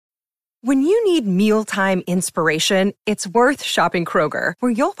When you need mealtime inspiration, it's worth shopping Kroger,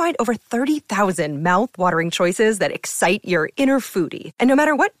 where you'll find over 30,000 mouth-watering choices that excite your inner foodie. And no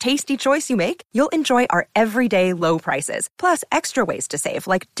matter what tasty choice you make, you'll enjoy our everyday low prices, plus extra ways to save,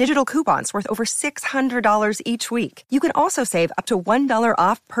 like digital coupons worth over $600 each week. You can also save up to $1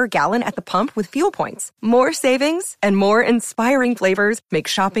 off per gallon at the pump with fuel points. More savings and more inspiring flavors make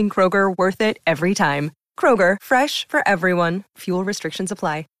shopping Kroger worth it every time. Kroger, fresh for everyone. Fuel restrictions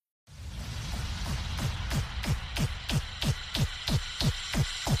apply.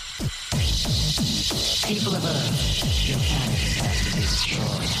 People of Earth, your planet has to be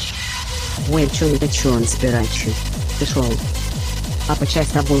destroyed. Ой, чё это чё он спирачи? Ты шел. А по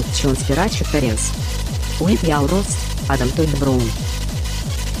часть тобой чё он спирачи тарес? Ой, я урос, Адам той добром.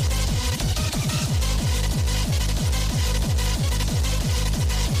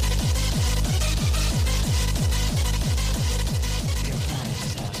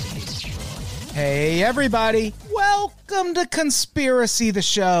 Hey everybody, welcome to Conspiracy the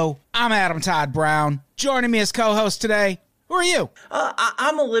Show. I'm Adam Todd Brown. Joining me as co-host today, who are you?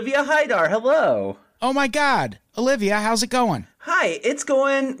 I'm Olivia Haidar. Hello. Oh my god, Olivia, how's it going? Hi, it's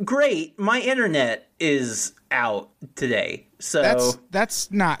going great. My internet is out today, so... That's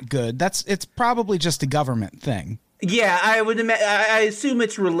not good. It's probably just a government thing. Yeah, I assume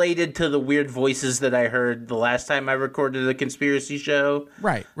it's related to the weird voices that I heard the last time I recorded a conspiracy show.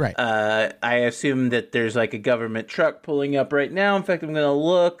 Right. I assume that there's like a government truck pulling up right now. In fact, I'm going to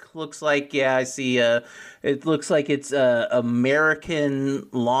look. Looks like, yeah, I see, it looks like it's American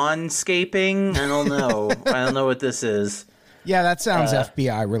lawnscaping. I don't know. I don't know what this is. Yeah, that sounds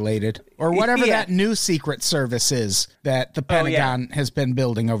FBI related. Or whatever yeah. that new secret service is that the Pentagon has been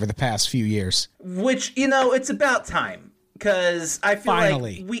building over the past few years. Which, it's about time. Because I feel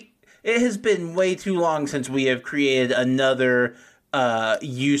Finally. like it has been way too long since we have created another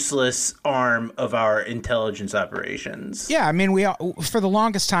useless arm of our intelligence operations. Yeah, I mean, for the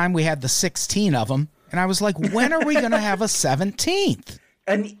longest time, we had the 16 of them. And I was like, when are we going to have a 17th?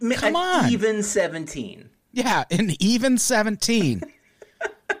 Come on. Even 17. Yeah, an even 17.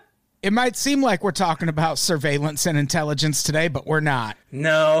 It might seem like we're talking about surveillance and intelligence today, but we're not.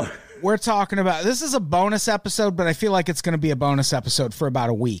 No. We're talking about, this is a bonus episode, but I feel like it's going to be a bonus episode for about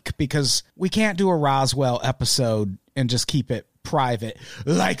a week because we can't do a Roswell episode and just keep it private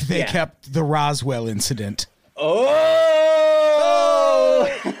like they kept the Roswell incident. Oh!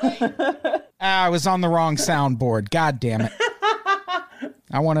 I was on the wrong soundboard. God damn it.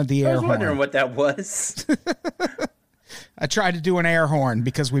 I wanted the air horn. I was wondering what that was. I tried to do an air horn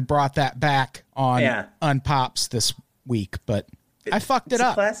because we brought that back on Unpops this week, but I fucked it up.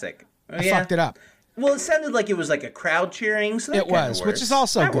 It's a classic. I fucked it up. Well, it sounded like it was like a crowd cheering, so that it was, works. which is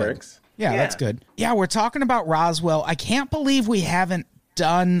also that good. Works. Yeah, that's good. Yeah, we're talking about Roswell. I can't believe we haven't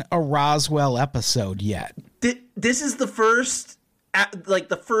done a Roswell episode yet. This is the first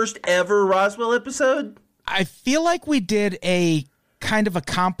ever Roswell episode? I feel like we did a kind of a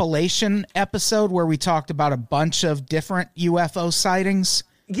compilation episode where we talked about a bunch of different UFO sightings.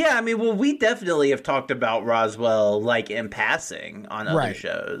 Yeah, I mean, well, we definitely have talked about Roswell, like, in passing on other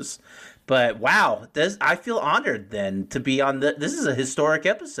shows. But, wow, I feel honored, then, to be on this is a historic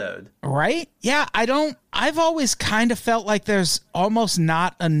episode. Right? Yeah, I've always kind of felt like there's almost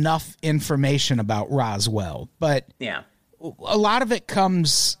not enough information about Roswell. But yeah, a lot of it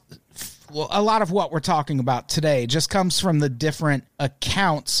comes... Well, a lot of what we're talking about today just comes from the different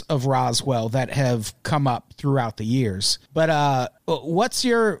accounts of Roswell that have come up throughout the years. But what's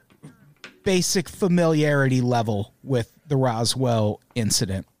your basic familiarity level with the Roswell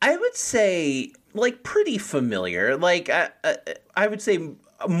incident? I would say, like, pretty familiar. Like, I would say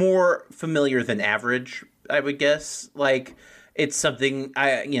more familiar than average, I would guess. Like, it's something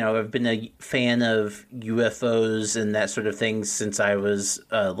I've been a fan of UFOs and that sort of thing since I was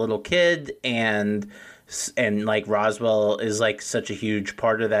a little kid, and like Roswell is like such a huge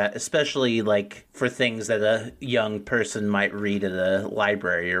part of that, especially like for things that a young person might read at a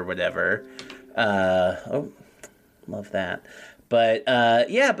library or whatever. Love that. But I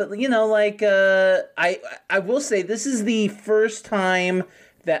will say this is the first time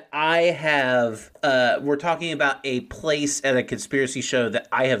that I have, we're talking about a place at a conspiracy show that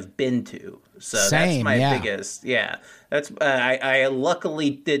I have been to. So that's my biggest, that's, I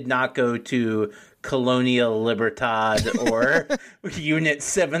luckily did not go to Colonial Libertad or Unit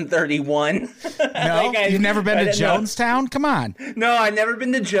 731. No, you've never been to Jonestown? Come on. No, I've never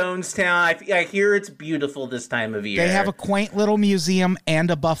been to Jonestown. I hear it's beautiful this time of year. They have a quaint little museum and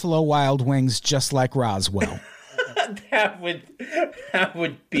a Buffalo Wild Wings just like Roswell. That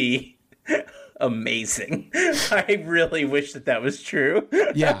would be amazing. I really wish that was true.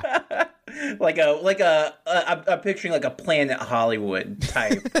 Yeah. I'm picturing like a Planet Hollywood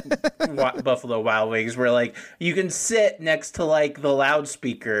type Buffalo Wild Wings, where like you can sit next to like the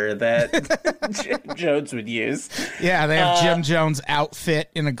loudspeaker that Jim Jones would use. Yeah, they have Jim Jones' outfit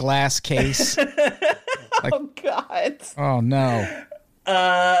in a glass case. Oh God. Oh no.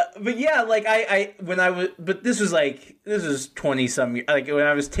 But yeah, like this was 20 some years, like when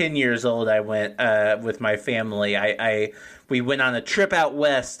I was 10 years old, I went, with my family, we went on a trip out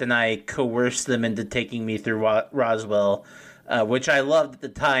west and I coerced them into taking me through Roswell, which I loved at the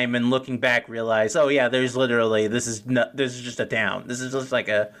time. And looking back, realized, oh yeah, there's literally, this is just a town. This is just like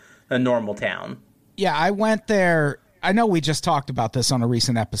a normal town. Yeah. I went there. I know we just talked about this on a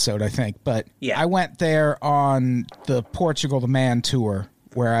recent episode, I think, but yeah. I went there on the Portugal the Man tour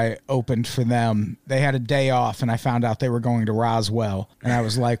where I opened for them. They had a day off and I found out they were going to Roswell. And I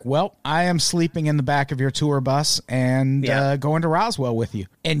was like, well, I am sleeping in the back of your tour bus and going to Roswell with you.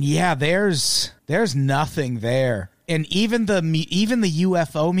 And yeah, there's nothing there. And even the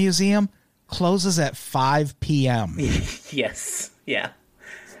UFO museum closes at 5 p.m. Yes. Yeah.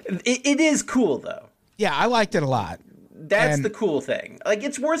 It is cool though. Yeah, I liked it a lot. That's the cool thing. Like,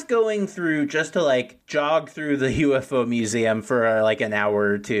 it's worth going through just to, like, jog through the UFO museum for, like, an hour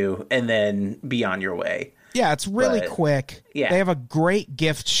or two and then be on your way. Yeah, it's really quick. Yeah. They have a great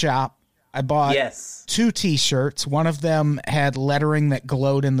gift shop. I bought 2 T-shirts. One of them had lettering that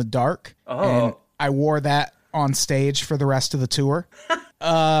glowed in the dark. Oh. And I wore that on stage for the rest of the tour.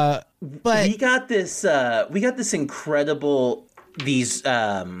 But we got this incredible, these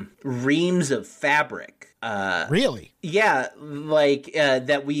reams of fabric. Really? Yeah, like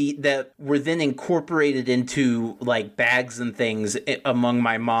that were then incorporated into like bags and things among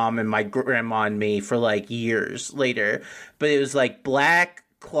my mom and my grandma and me for like years later. But it was like black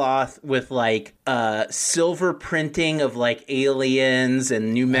cloth with like silver printing of like aliens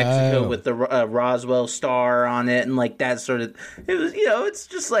and New Mexico with the Roswell star on it and like that sort of. It was, it's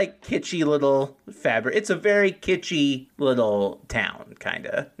just like kitschy little fabric. It's a very kitschy little town kind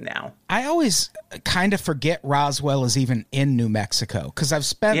of now. I always kind of forget Roswell is even in New Mexico because I've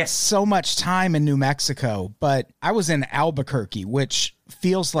spent so much time in New Mexico, but I was in Albuquerque, which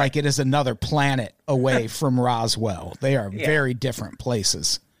feels like it is another planet away from Roswell. They are very different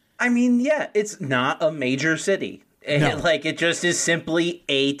places. I mean, yeah, it's not a major city. No. Like, it just is simply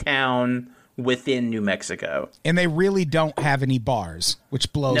a town within New Mexico. And they really don't have any bars,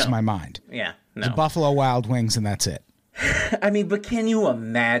 which blows my mind. Yeah, no. The Buffalo Wild Wings, and that's it. I mean, but can you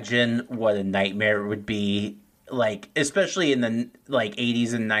imagine what a nightmare it would be, like, especially in the, like,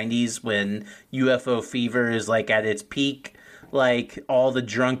 80s and 90s when UFO fever is, like, at its peak? Like, all the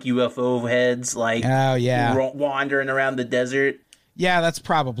drunk UFO heads, like, wandering around the desert. Yeah, that's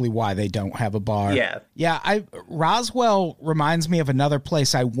probably why they don't have a bar. Yeah. Yeah, Roswell reminds me of another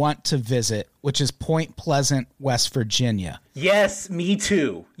place I want to visit, which is Point Pleasant, West Virginia. Yes, me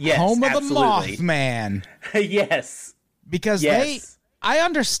too. Yes, home of the Mothman. Yes. Because I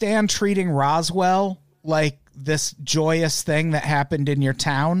understand treating Roswell like this joyous thing that happened in your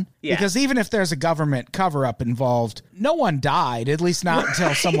town. Yeah. Because even if there's a government cover-up involved, no one died, at least not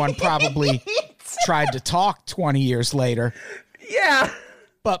until someone probably tried to talk 20 years later. Yeah.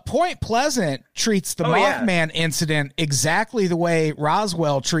 But Point Pleasant treats the Mothman incident exactly the way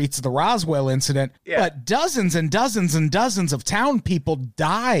Roswell treats the Roswell incident. Yeah. But dozens and dozens and dozens of town people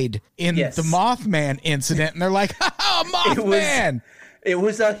died in the Mothman incident. And they're like, Mothman! It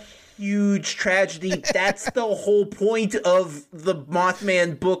was a huge tragedy. That's the whole point of the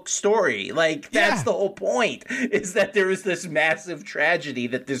Mothman book story. Like, that's the whole point, is that there is this massive tragedy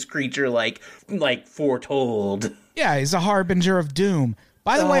that this creature, like foretold. Yeah, he's a harbinger of doom.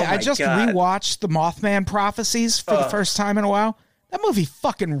 By the way, I just rewatched the Mothman Prophecies for the first time in a while. That movie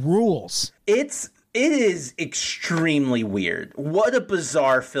fucking rules. It is extremely weird. What a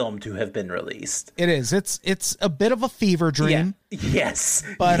bizarre film to have been released. It is. It's a bit of a fever dream. Yeah. Yes.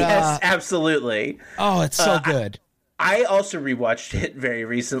 But yes, absolutely. Oh, it's so good. I also rewatched it very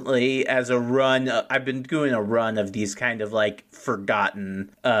recently as a run. I've been doing a run of these kind of like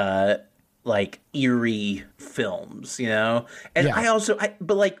forgotten like eerie films, and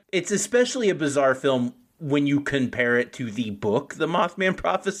but like it's especially a bizarre film when you compare it to the book, The Mothman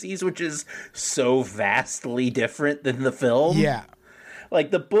Prophecies, which is so vastly different than the film. Yeah. Like,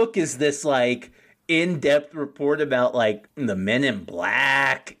 the book is this, like, in-depth report about, like, the Men in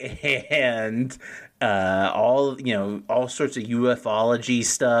Black and all sorts of ufology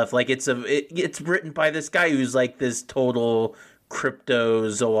stuff. Like, it's written by this guy who's, like, this total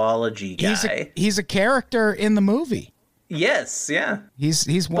cryptozoology guy. He's a character in the movie. Yes, yeah.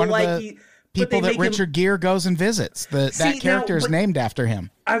 He's one of the... people that Richard Gere goes and visits. That character is named after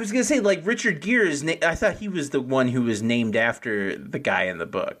him. I was going to say, like, Richard Gere is... I thought he was the one who was named after the guy in the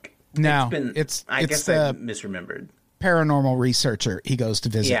book. No, I guess I misremembered. Paranormal researcher he goes to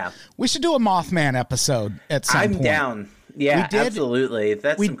visit. Yeah. We should do a Mothman episode at some point. I'm down. Yeah, absolutely.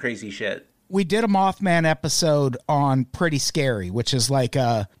 That's some crazy shit. We did a Mothman episode on Pretty Scary, which is like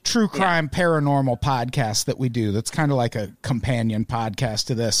a true crime paranormal podcast that we do. That's kind of like a companion podcast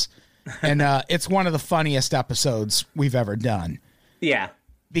to this. And it's one of the funniest episodes we've ever done. Yeah.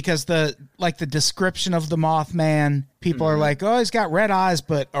 Because the description of the Mothman, people are like, oh, he's got red eyes,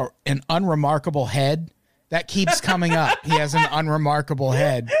 but an unremarkable head. That keeps coming up. He has an unremarkable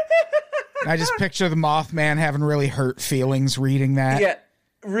head. And I just picture the Mothman having really hurt feelings reading that. Yeah.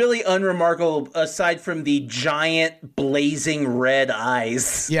 Really unremarkable, aside from the giant blazing red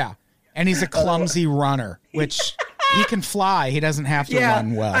eyes. Yeah. And he's a clumsy runner, which he can fly. He doesn't have to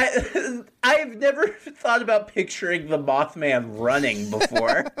run well. I've never thought about picturing the Mothman running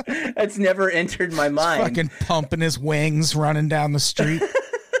before. That's never entered my mind. Fucking pumping his wings, running down the street.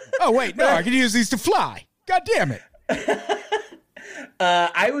 Oh, wait, no, I can use these to fly. God damn it.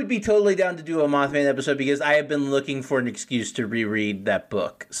 I would be totally down to do a Mothman episode because I have been looking for an excuse to reread that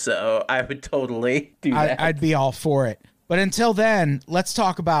book. So I would totally do that. I'd be all for it. But until then, let's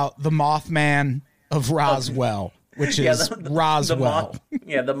talk about the Mothman of Roswell, which is Roswell.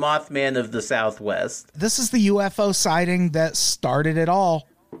 The Mothman of the Southwest. This is the UFO sighting that started it all.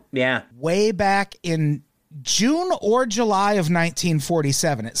 Yeah. Way back in June or July of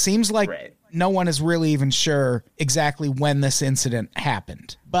 1947. It seems like no one is really even sure exactly when this incident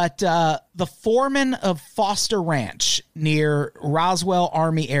happened. But the foreman of Foster Ranch near Roswell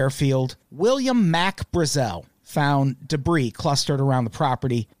Army Airfield, William Mac Brazel, found debris clustered around the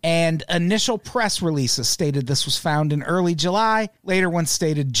property, and initial press releases stated this was found in early July, later one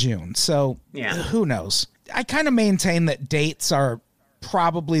stated June. So who knows? I kind of maintain that dates are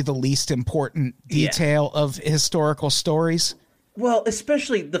probably the least important detail of historical stories. Well,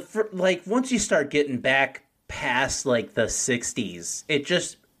 especially once you start getting back past like the 60s,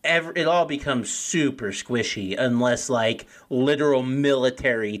 it all becomes super squishy unless like literal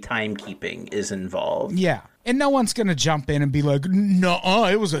military timekeeping is involved. Yeah. And no one's going to jump in and be like, no,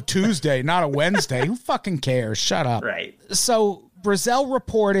 it was a Tuesday, not a Wednesday. Who fucking cares? Shut up. Right. So Brazel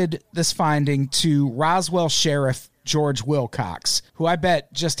reported this finding to Roswell Sheriff George Wilcox, who I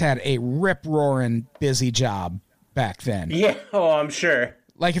bet just had a rip-roaring busy job back then. Yeah, I'm sure.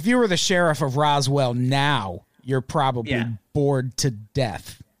 Like, if you were the sheriff of Roswell now, you're probably bored to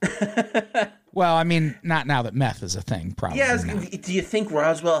death. Well, I mean, not now that meth is a thing, probably. Yeah, do you think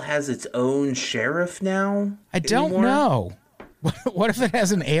Roswell has its own sheriff now? I don't know. What if it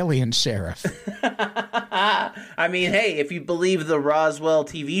has an alien sheriff? I mean, hey, if you believe the Roswell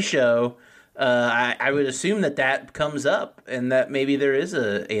TV show, I would assume that comes up and that maybe there is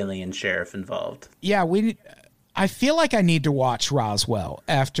an alien sheriff involved. Yeah, I feel like I need to watch Roswell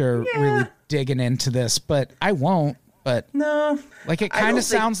after really digging into this, but I won't. But no, like it kind of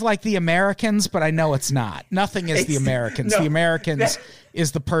sounds like The Americans, but I know it's not. Nothing is The Americans. The Americans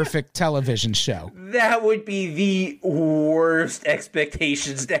is the perfect television show. That would be the worst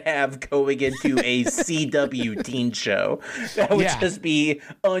expectations to have going into a CW teen show. That would just be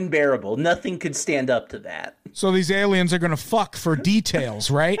unbearable. Nothing could stand up to that. So these aliens are going to fuck for details,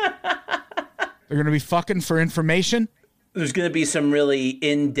 right? They're going to be fucking for information? There's going to be some really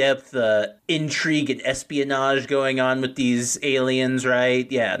in-depth intrigue and espionage going on with these aliens, right?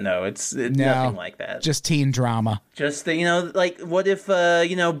 Yeah, no, it's nothing like that. Just teen drama. Just, like, what if,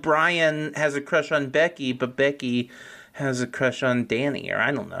 Brian has a crush on Becky, but Becky has a crush on Danny, or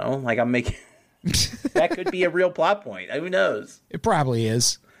I don't know. Like, I'm making... That could be a real plot point. Who knows? It probably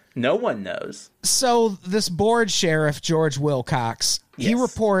is. No one knows. So this board sheriff, George Wilcox, he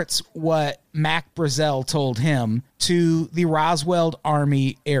reports what Mac Brazel told him to the Roswell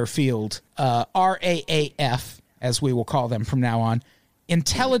Army Airfield, RAAF, as we will call them from now on,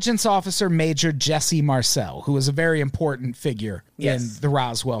 Intelligence Officer Major Jesse Marcel, who is a very important figure in the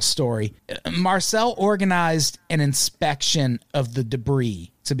Roswell story. Marcel organized an inspection of the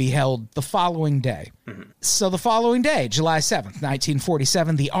debris to be held the following day. Mm-hmm. So the following day, July 7th,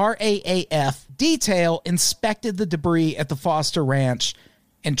 1947, the RAAF detail inspected the debris at the Foster Ranch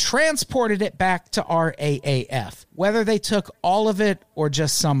and transported it back to RAAF. Whether they took all of it or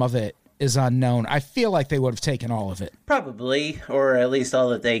just some of it is unknown. I feel like they would have taken all of it. Probably, or at least all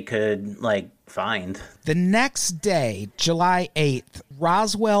that they could, find. The next day, July 8th,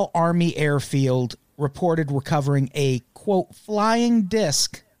 Roswell Army Airfield reported recovering a, quote, flying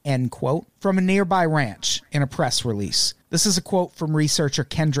disc end quote, from a nearby ranch in a press release. This is a quote from researcher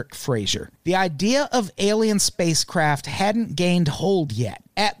Kendrick Frazier. The idea of alien spacecraft hadn't gained hold yet.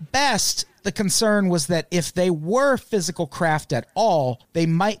 At best, the concern was that if they were physical craft at all, they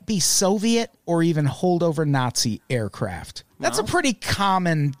might be Soviet or even holdover Nazi aircraft. That's a pretty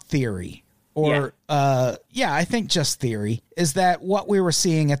common theory. Or, I think just theory, is that what we were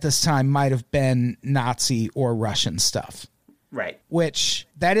seeing at this time might have been Nazi or Russian stuff. Right. Which,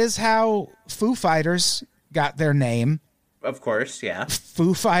 that is how Foo Fighters got their name. Of course, yeah.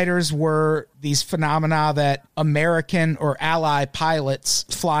 Foo Fighters were these phenomena that American or ally pilots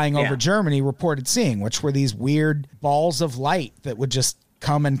flying over Germany reported seeing, which were these weird balls of light that would just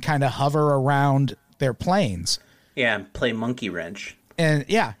come and kind of hover around their planes. Yeah, play monkey wrench. And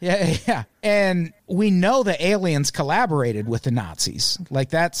yeah. And we know the aliens collaborated with the Nazis. Like,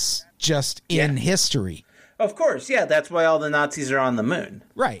 that's just in history. Of course, yeah, that's why all the Nazis are on the moon.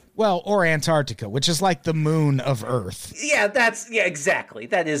 Right. Well, or Antarctica, which is like the moon of Earth. Yeah, exactly.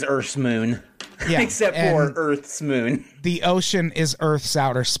 That is Earth's moon. Yeah, except for Earth's moon. The ocean is Earth's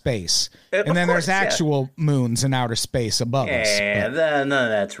outer space. And then there's actual moons in outer space above us. Yeah, none of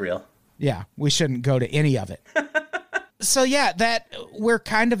that's real. Yeah, we shouldn't go to any of it. So yeah, that we're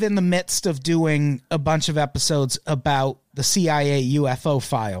kind of in the midst of doing a bunch of episodes about the CIA UFO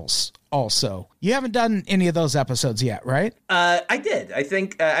files also. You haven't done any of those episodes yet, right? I did.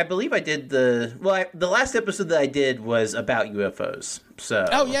 I believe I did the last episode that I did was about UFOs. So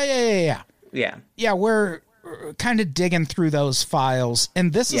Oh, yeah. Yeah. Yeah, we're kind of digging through those files,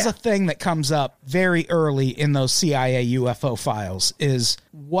 and this is a thing that comes up very early in those CIA UFO files, is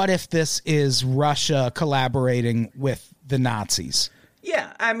what if this is Russia collaborating with the Nazis?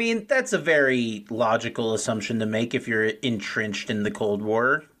 Yeah, I mean, that's a very logical assumption to make if you're entrenched in the Cold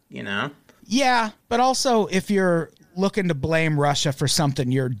War, you know? Yeah, but also if you're looking to blame Russia for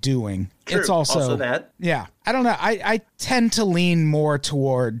something you're doing, True. It's also that. Yeah, I don't know. I tend to lean more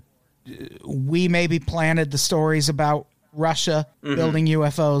toward we maybe planted the stories about Russia building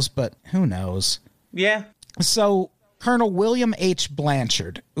UFOs, but who knows? Yeah. So Colonel William H.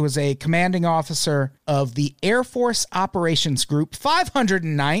 Blanchard, who was a commanding officer of the Air Force Operations Group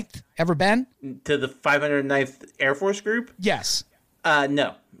 509th. Ever been? To the 509th Air Force Group? Yes.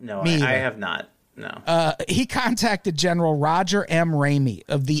 No, I have not. No. He contacted General Roger M. Ramey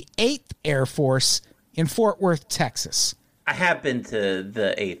of the 8th Air Force in Fort Worth, Texas. I have been to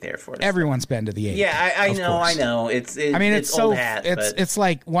the 8th Air Force. Everyone's been to the 8th. Yeah, I know. It's so old hat. It's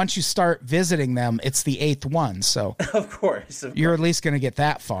like once you start visiting them, it's the 8th one. So of course. You're at least going to get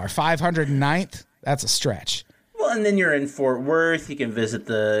that far. 509th, that's a stretch. Well, and then you're in Fort Worth. You can visit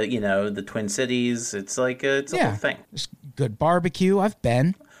the Twin Cities. It's like it's a whole thing. There's good barbecue. I've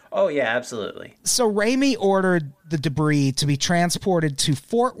been. Oh, yeah, absolutely. So Ramey ordered the debris to be transported to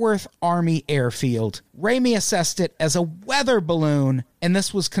Fort Worth Army Airfield. Ramey assessed it as a weather balloon, and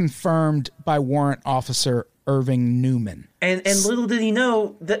this was confirmed by Warrant Officer Irving Newman. And little did he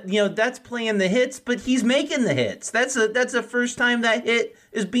know that that's playing the hits, but he's making the hits. That's the first time that hit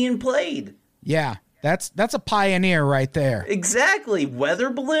is being played. Yeah, that's a pioneer right there. Exactly.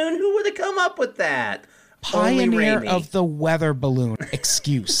 Weather balloon? Who would have come up with that? Pioneer of the weather balloon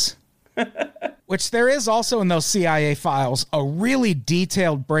excuse. Which there is also in those CIA files a really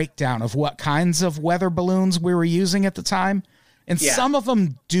detailed breakdown of what kinds of weather balloons we were using at the time. And some of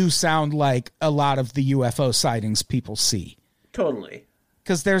them do sound like a lot of the UFO sightings people see. Totally.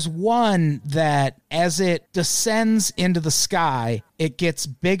 Because there's one that as it descends into the sky, it gets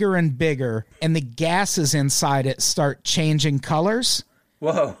bigger and bigger, and the gases inside it start changing colors.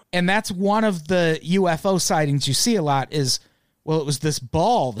 Whoa. And that's one of the UFO sightings you see a lot is, well, it was this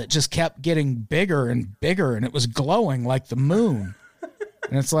ball that just kept getting bigger and bigger, and it was glowing like the moon.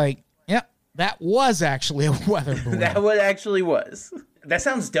 And it's like, yep, that was actually a weather balloon. That what actually was. That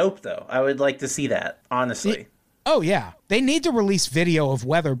sounds dope, though. I would like to see that, honestly. Oh, yeah. They need to release video of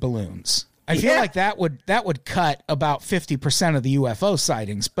weather balloons. I feel like that would cut about 50% of the UFO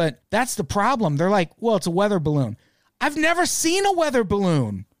sightings, but that's the problem. They're like, well, it's a weather balloon. I've never seen a weather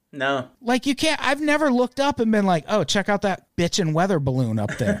balloon. No. Like, you can't, I've never looked up and been like, oh, check out that bitchin' weather balloon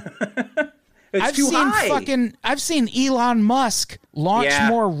up there. I've seen Elon Musk launch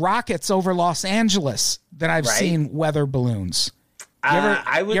more rockets over Los Angeles than I've seen weather balloons. You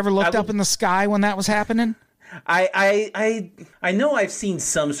ever looked up in the sky when that was happening? I know I've seen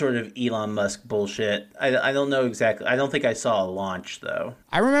some sort of Elon Musk bullshit. I don't know exactly. I don't think I saw a launch, though.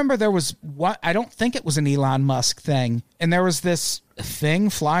 I remember there was I don't think it was an Elon Musk thing. And there was this thing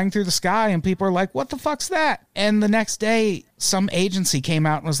flying through the sky and people are like, what the fuck's that? And the next day, some agency came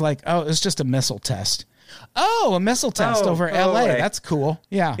out and was like, oh, it was just a missile test. Oh, a missile test over LA. right. That's cool.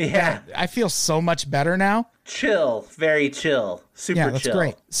 Yeah. Yeah. I feel so much better now. Chill, very chill, super Yeah, that's chill.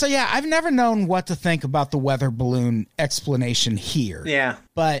 great. So yeah, I've never known what to think about the weather balloon explanation here. Yeah,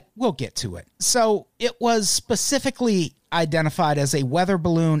 But we'll get to it. So it was specifically identified as a weather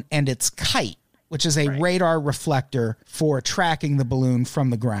balloon and its kite, which is a radar reflector for tracking the balloon from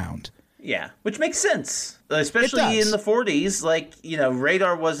the ground. yeah, which makes sense, especially does. in the 40s. Like, you know,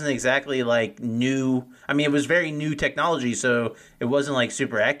 radar wasn't exactly like new. I mean, it was very new technology, so it wasn't like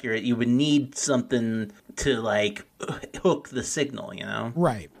super accurate. You would need something to like hook the signal, you know?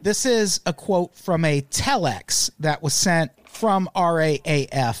 Right. This is a quote from a telex that was sent from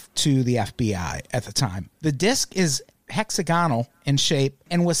RAAF to the FBI at the time. The disc is hexagonal in shape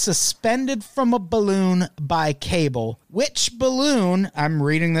and was suspended from a balloon by cable. Which balloon, I'm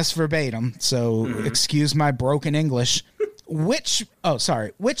reading this verbatim, so excuse my broken English. Which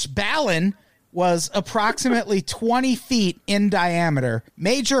balloon was approximately 20 feet in diameter.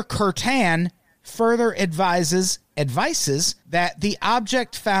 Major Curtan further advises that the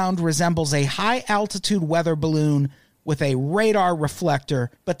object found resembles a high-altitude weather balloon with a radar reflector,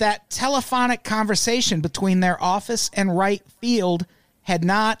 but that telephonic conversation between their office and Wright Field had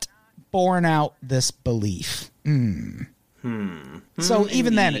not borne out this belief. So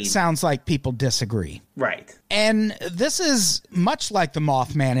even then, it Indeed. sounds like people disagree. Right. And this is much like the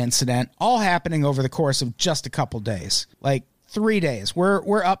Mothman incident, all happening over the course of just a couple days, like 3 days.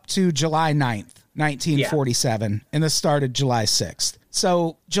 We're up to July 9th, 1947, and this started July 6th.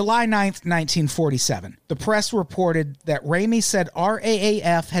 So July 9th, 1947, the press reported that Ramey said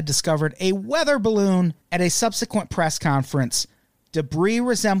RAAF had discovered a weather balloon. At a subsequent press conference, debris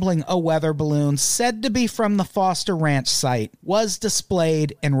resembling a weather balloon said to be from the Foster Ranch site was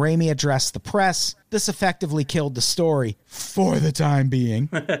displayed, and Ramey addressed the press. This effectively killed the story for the time being.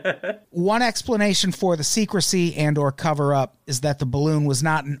 One explanation for the secrecy and or cover-up is that the balloon was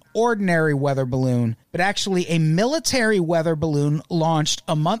not an ordinary weather balloon, but actually a military weather balloon launched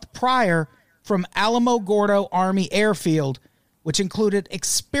a month prior from Alamogordo Army Airfield, which included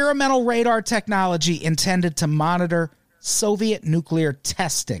experimental radar technology intended to monitor Soviet nuclear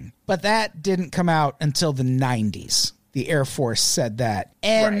testing. But that didn't come out until the 90s. The Air Force said that.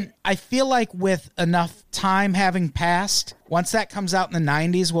 And Right. I feel like with enough time having passed, once that comes out in the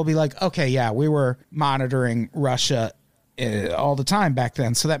 90s, we'll be like, okay, yeah, we were monitoring Russia all the time back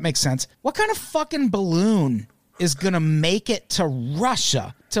then, so that makes sense. What kind of fucking balloon is going to make it to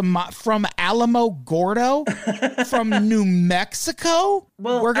Russia? From Alamogordo? From New Mexico?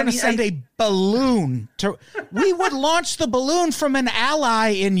 Well, We're going to send a balloon to... We would launch the balloon from an ally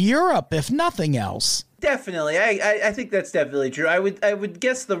in Europe, if nothing else. Definitely, I think that's definitely true. I would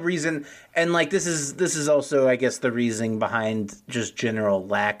guess the reason, and like this is also, I guess, the reasoning behind just general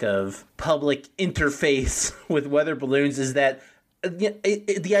lack of public interface with weather balloons is that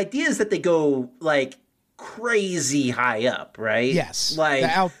the idea is that they go like crazy high up, right? Yes. like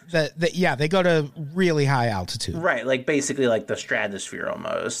they go to really high altitude. right, like basically like the stratosphere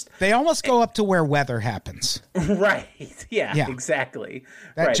almost. They almost go up to where weather happens. Right. Yeah, Yeah. exactly.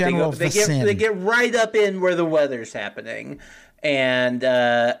 That right. general they vicinity. get right up in where the weather's happening. And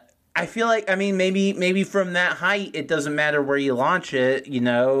I feel like, I mean, maybe from that height it doesn't matter where you launch it, you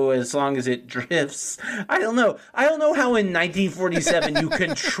know, as long as it drifts. I don't know how in 1947 you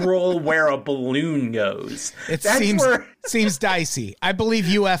control where a balloon goes. Seems dicey. I believe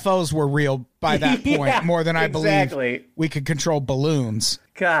UFOs were real by that point, Yeah, more than I exactly. believe we could control balloons.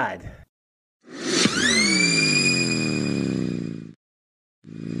 God.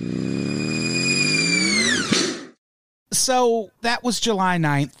 So that was July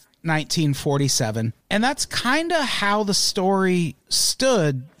 9th, 1947. And that's kind of how the story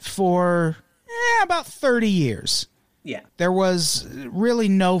stood for about 30 years. Yeah. There was really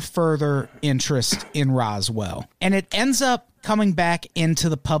no further interest in Roswell. And it ends up coming back into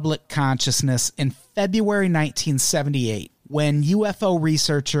the public consciousness in February 1978, when UFO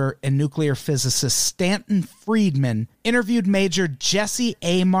researcher and nuclear physicist Stanton Friedman interviewed Major Jesse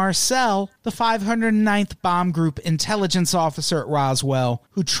A. Marcel, the 509th Bomb Group intelligence officer at Roswell,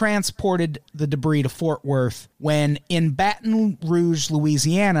 who transported the debris to Fort Worth, when in Baton Rouge,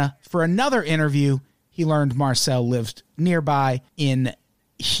 Louisiana, for another interview, he learned Marcel lived nearby in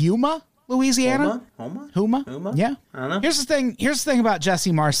Huma, Louisiana. Huma? Yeah. I don't know. Here's the thing about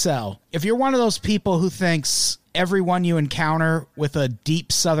Jesse Marcel. If you're one of those people who thinks everyone you encounter with a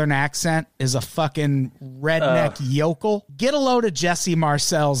deep Southern accent is a fucking redneck yokel, get a load of Jesse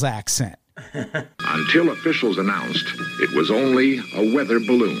Marcel's accent. Until officials announced it was only a weather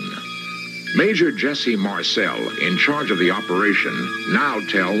balloon. Major Jesse Marcel, in charge of the operation, now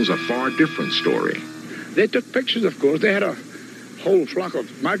tells a far different story. They took pictures, of course. They had a whole flock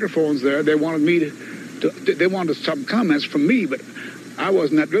of microphones there. They wanted me they wanted some comments from me, but I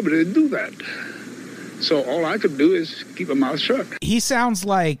wasn't at liberty to do that. So all I could do is keep my mouth shut. He sounds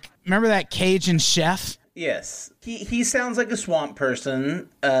like, remember that Cajun chef? Yes. He sounds like a swamp person.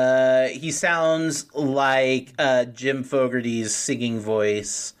 He sounds like Jim Fogarty's singing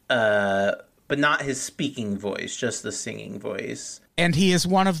voice, but not his speaking voice, just the singing voice. And he is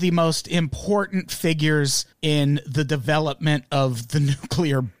one of the most important figures in the development of the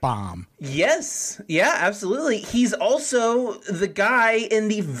nuclear bomb. Yes. Yeah, absolutely. He's also the guy in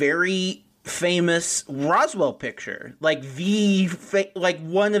the very famous Roswell picture, like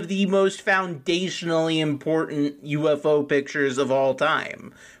one of the most foundationally important UFO pictures of all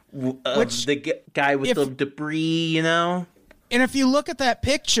time. The guy with the debris, you know? And if you look at that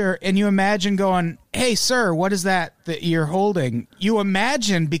picture and you imagine going, hey, sir, what is that you're holding? You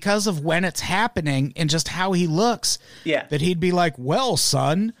imagine, because of when it's happening and just how he looks, that he'd be like, well,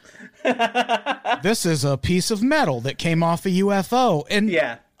 son, this is a piece of metal that came off a UFO. And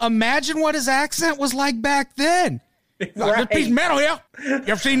imagine what his accent was like back then. This piece of metal here. You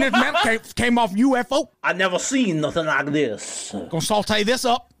ever seen this metal came off UFO? I never seen nothing like this. Gonna saute this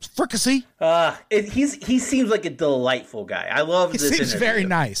up, fricassee. He seems like a delightful guy. I love this interview. He seems very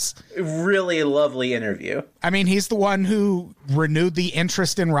nice. Really lovely interview. I mean, he's the one who renewed the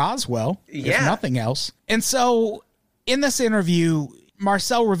interest in Roswell, if nothing else. And so, in this interview,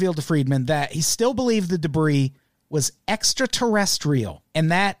 Marcel revealed to Friedman that he still believed the debris was extraterrestrial,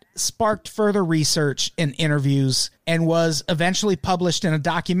 and that sparked further research and interviews and was eventually published in a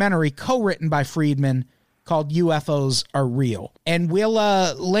documentary co-written by Friedman called UFOs Are Real. And we'll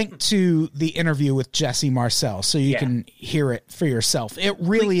link to the interview with Jesse Marcel so you can hear it for yourself. It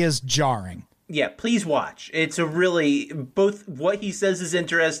really is jarring. Yeah, please watch. It's a really, both what he says is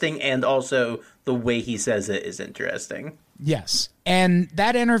interesting and also the way he says it is interesting. Yes. And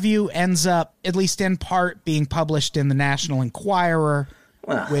that interview ends up, at least in part, being published in the National Enquirer,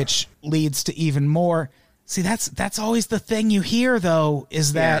 which leads to even more. See, that's always the thing you hear, though,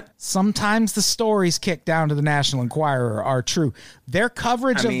 is that sometimes the stories kicked down to the National Enquirer are true. Their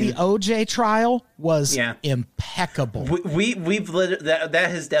coverage of the OJ trial was impeccable. That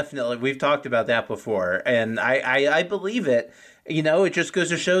has definitely, we've talked about that before, and I believe it. You know, it just goes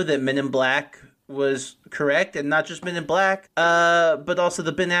to show that Men in Black was correct, and not just Men in Black, but also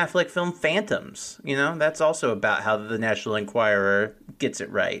the Ben Affleck film Phantoms. You know, that's also about how the National Enquirer gets it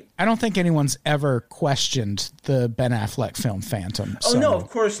right. I don't think anyone's ever questioned the Ben Affleck film Phantom. Oh, no, of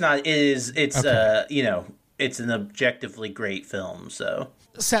course not. It's an objectively great film, so.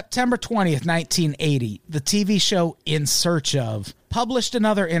 September 20th, 1980, the TV show In Search Of published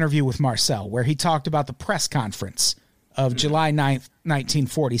another interview with Marcel where he talked about the press conference of July 9th,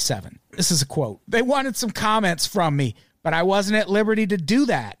 1947. This is a quote. They wanted some comments from me, but I wasn't at liberty to do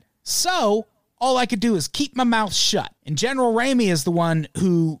that. So all I could do is keep my mouth shut. And General Ramey is the one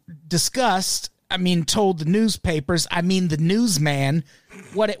who told the newspapers, the newsman,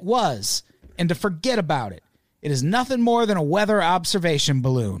 what it was, and to forget about it. It is nothing more than a weather observation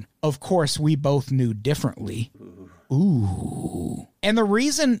balloon. Of course, we both knew differently. Ooh. And the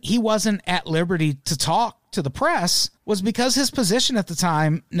reason he wasn't at liberty to talk to the press was because his position at the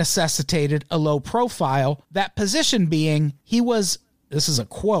time necessitated a low profile, that position being he was, this is a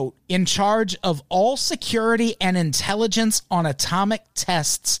quote, in charge of all security and intelligence on atomic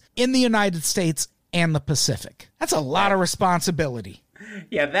tests in the United States and the Pacific. That's a lot of responsibility.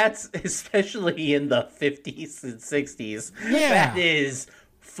 Yeah, that's especially in the 50s and 60s. Yeah. That is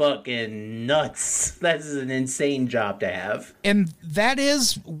fucking nuts. That is an insane job to have. And that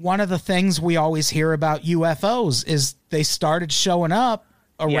is one of the things we always hear about UFOs is they started showing up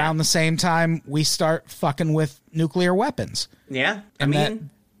around the same time we start fucking with nuclear weapons. Yeah.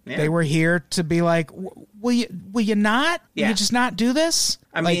 They were here to be like, will you not? Will you just not do this?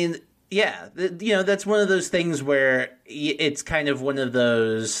 That's one of those things where it's kind of one of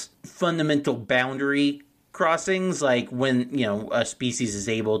those fundamental boundary crossings, like when, a species is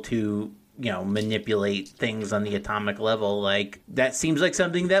able to, manipulate things on the atomic level. Like, that seems like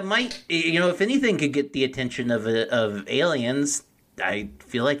something that might, if anything could get the attention of aliens, I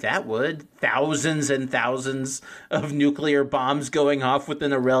feel like that would. Thousands and thousands of nuclear bombs going off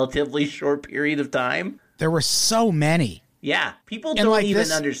within a relatively short period of time. There were so many. Yeah, people don't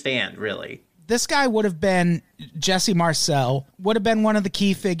even understand, really. this guy would have been, Jesse Marcel, would have been one of the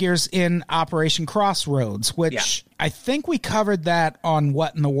key figures in Operation Crossroads, which I think we covered that on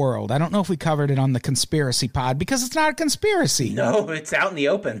What in the World. I don't know if we covered it on the Conspiracy Pod, because it's not a conspiracy. No, it's out in the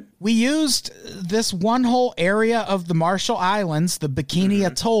open. We used this one whole area of the Marshall Islands, the Bikini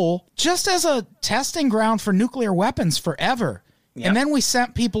Atoll, just as a testing ground for nuclear weapons forever. Yep. And then we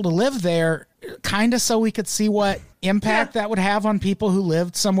sent people to live there kind of so we could see what impact that would have on people who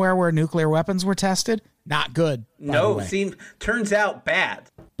lived somewhere where nuclear weapons were tested. Not good. No, turns out bad.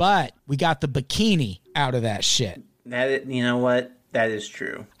 But we got the bikini out of that shit. You know what? That is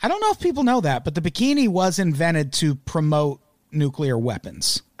true. I don't know if people know that, but the bikini was invented to promote nuclear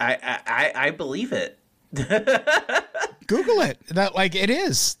weapons. I believe it. Google it. It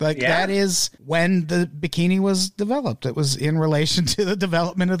is. That is when the bikini was developed. It was in relation to the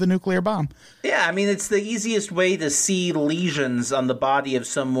development of the nuclear bomb. Yeah, I mean, it's the easiest way to see lesions on the body of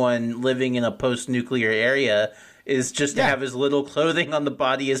someone living in a post-nuclear area is just to have as little clothing on the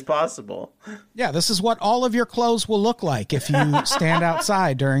body as possible. Yeah, this is what all of your clothes will look like if you stand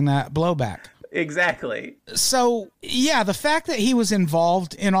outside during that blowback. Exactly. So, yeah, the fact that he was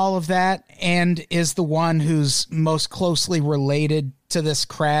involved in all of that and is the one who's most closely related to this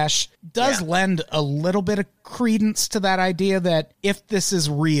crash does lend a little bit of credence to that idea that if this is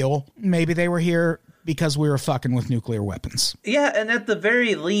real, maybe they were here because we were fucking with nuclear weapons. Yeah, and at the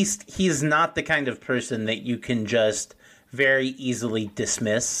very least, he's not the kind of person that you can just very easily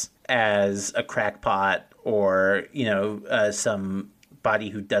dismiss as a crackpot or, somebody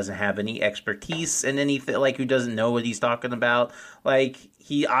who doesn't have any expertise in anything, who doesn't know what he's talking about.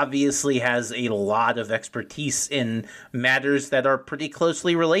 He obviously has a lot of expertise in matters that are pretty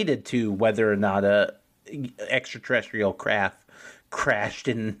closely related to whether or not a extraterrestrial craft crashed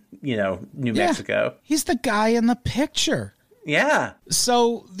in, New Mexico. He's the guy in the picture. Yeah.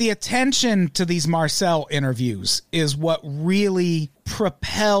 So the attention to these Marcel interviews is what really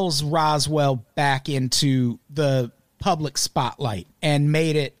propels Roswell back into the public spotlight and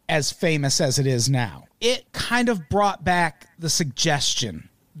made it as famous as it is now. It kind of brought back the suggestion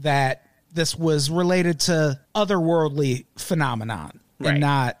that this was related to otherworldly phenomenon and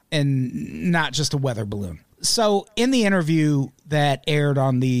not just a weather balloon. So in the interview that aired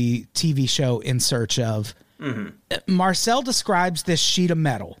on the TV show In Search Of, Marcel describes this sheet of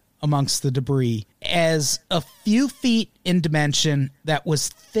metal amongst the debris as a few feet in dimension that was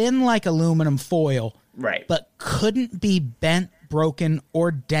thin like aluminum foil, but couldn't be bent, broken,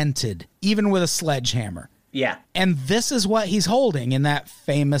 or dented, even with a sledgehammer. Yeah. And this is what he's holding in that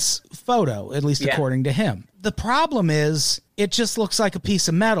famous photo, at least according to him. The problem is it just looks like a piece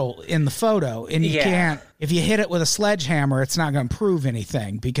of metal in the photo, and you can't, if you hit it with a sledgehammer, it's not going to prove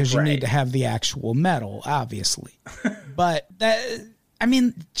anything because you need to have the actual metal, obviously. But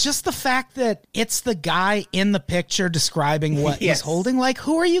just the fact that it's the guy in the picture describing what he's holding,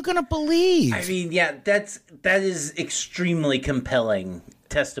 who are you going to believe? I mean, that is extremely compelling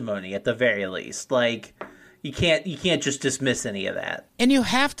testimony at the very least. You can't just dismiss any of that. And you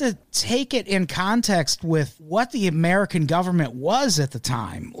have to take it in context with what the American government was at the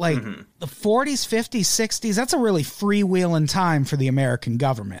time. The 40s, 50s, 60s, that's a really freewheeling time for the American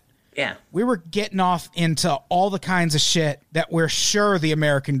government. Yeah. We were getting off into all the kinds of shit that we're sure the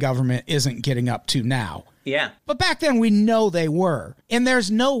American government isn't getting up to now. Yeah. But back then we know they were. And there's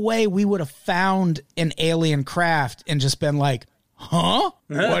no way we would have found an alien craft and just been like, huh?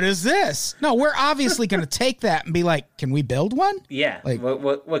 What is this? No, we're obviously going to take that and be like, can we build one? Yeah.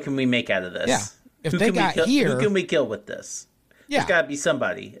 What can we make out of this? Yeah. If they got here. Who can we kill with this? Yeah. There's got to be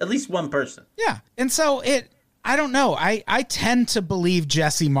somebody. At least one person. Yeah. And so I don't know. I tend to believe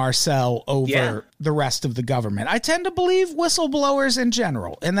Jesse Marcel over the rest of the government. I tend to believe whistleblowers in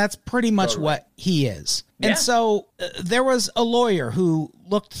general, and that's pretty much what he is. Yeah. And so there was a lawyer who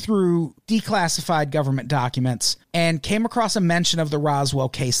looked through declassified government documents and came across a mention of the Roswell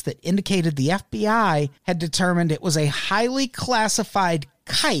case that indicated the FBI had determined it was a highly classified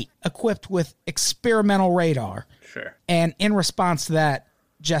kite equipped with experimental radar. Sure. And in response to that,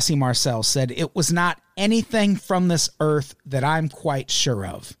 Jesse Marcel said, "It was not anything from this earth that I'm quite sure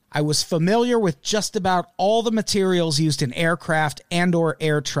of. I was familiar with just about all the materials used in aircraft and or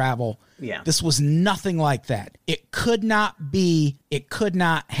air travel. Yeah. This was nothing like that. It could not be, it could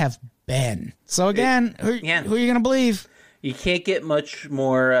not have been." So again, who are you going to believe? You can't get much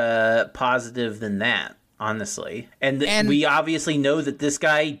more positive than that, honestly. And we obviously know that this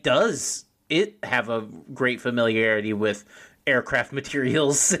guy does have a great familiarity with aircraft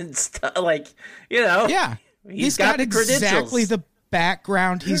materials and stuff, Yeah, he's got exactly the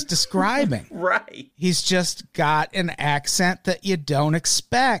background he's describing. Right. He's just got an accent that you don't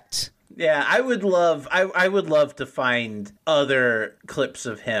expect. Yeah, I would love to find other clips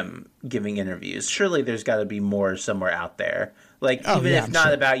of him giving interviews. Surely there's got to be more somewhere out there. Like, even if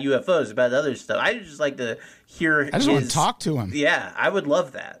not about UFOs, about other stuff. I'd just like to hear I just want to talk to him. Yeah, I would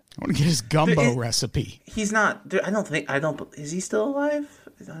love that. I want to get his gumbo recipe. He's not... Is he still alive?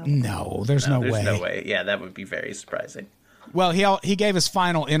 No, there's no way. There's no way. Yeah, that would be very surprising. Well, he gave his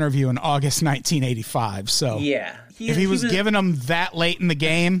final interview in August 1985, so... Yeah. If he was giving them that late in the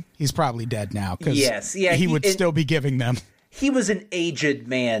game, he's probably dead now, because he would still be giving them. He was an aged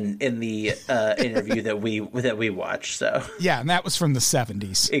man in the interview that we watched. So yeah, and that was from the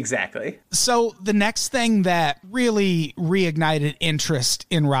 70s. Exactly. So the next thing that really reignited interest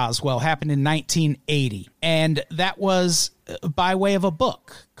in Roswell happened in 1980, and that was by way of a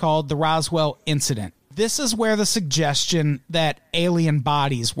book called The Roswell Incident. This is where the suggestion that alien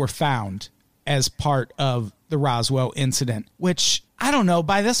bodies were found as part of the Roswell incident, which, I don't know,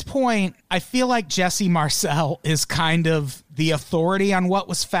 by this point, I feel like Jesse Marcel is kind of the authority on what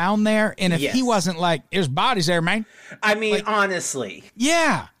was found there. And if he wasn't like, there's bodies there, man. I mean, like, honestly.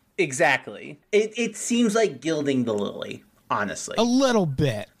 Yeah. Exactly. It seems like gilding the lily, honestly. A little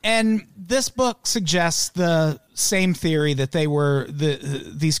bit. And this book suggests the same theory that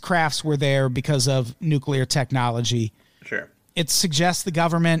these crafts were there because of nuclear technology. Sure. It suggests the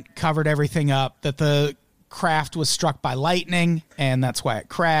government covered everything up, that the craft was struck by lightning, and that's why it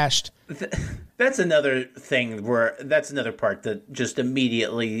crashed. That's another part that just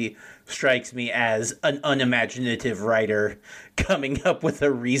immediately strikes me as an unimaginative writer coming up with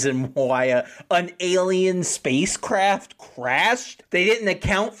a reason why an alien spacecraft crashed. They didn't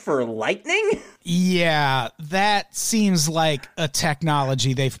account for lightning? Yeah, that seems like a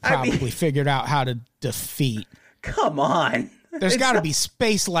technology they've probably figured out how to defeat. Come on. There's got to be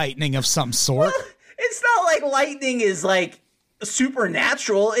space lightning of some sort. It's not like lightning is like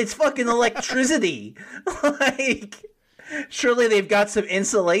supernatural. It's fucking electricity. Like, surely they've got some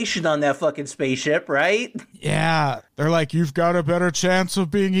insulation on that fucking spaceship, right? Yeah. They're like, you've got a better chance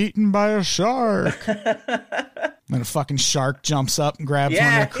of being eaten by a shark. Then a fucking shark jumps up and grabs one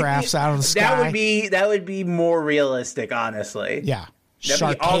of their crafts out of the sky. That would be more realistic, honestly. Yeah.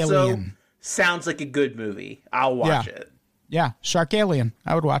 Also sounds like a good movie. I'll watch it. Yeah, Sharkalien.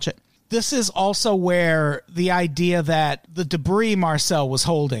 I would watch it. This is also where the idea that the debris Marcel was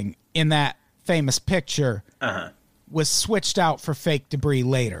holding in that famous picture was switched out for fake debris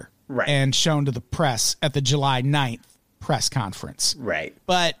later. Right. And shown to the press at the July 9th press conference. Right.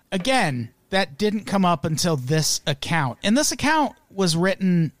 But again, that didn't come up until this account. And this account was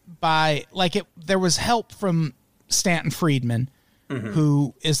written by, there was help from Stanton Friedman,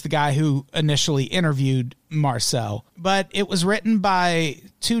 who is the guy who initially interviewed Marcel. But it was written by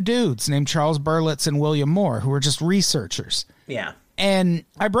two dudes named Charles Berlitz and William Moore, who were just researchers. Yeah. And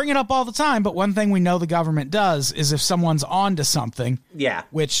I bring it up all the time, but one thing we know the government does is if someone's onto something,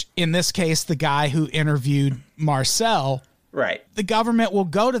 which in this case, the guy who interviewed Marcel, right, the government will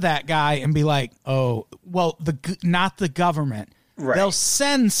go to that guy and be like, oh, well, not the government. Right. They'll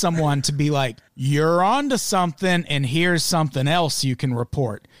send someone to be like, you're onto something, and here's something else you can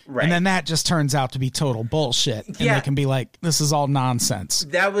report. Right. And then that just turns out to be total bullshit. And they can be like, this is all nonsense.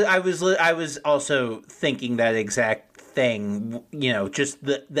 I was also thinking that exact thing. You know, just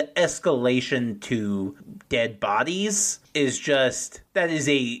the escalation to dead bodies is that is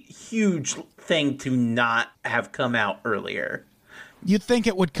a huge thing to not have come out earlier. You'd think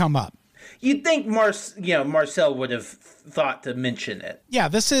it would come up. You'd think Marcel would have thought to mention it. Yeah,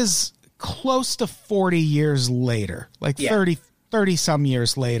 this is close to 40 years later, 30 some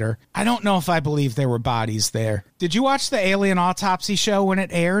years later. I don't know if I believe there were bodies there. Did you watch the Alien Autopsy show when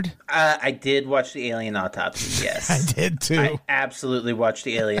it aired? I did watch the Alien Autopsy, yes. I did too. I absolutely watched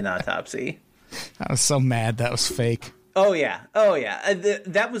the Alien Autopsy. I was so mad that was fake. Oh, yeah.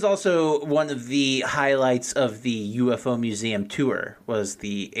 That was also one of the highlights of the UFO Museum tour, was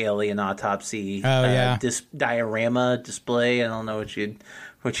the Alien Autopsy diorama display. I don't know what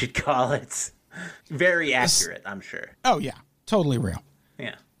you'd call it. Very accurate, I'm sure. Oh, yeah. Totally real.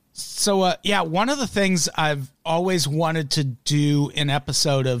 Yeah. So, one of the things I've always wanted to do an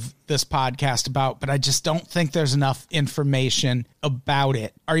episode of this podcast about, but I just don't think there's enough information about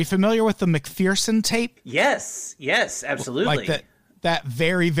it. Are you familiar with the McPherson tape? Yes, absolutely. Like that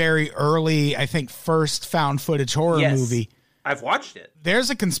very, very early, I think, first found footage horror movie. I've watched it. There's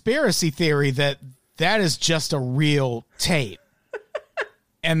a conspiracy theory that is just a real tape.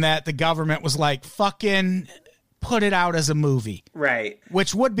 And that the government was like, fucking put it out as a movie. Right.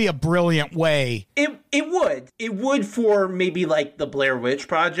 Which would be a brilliant way. It would for maybe like the Blair Witch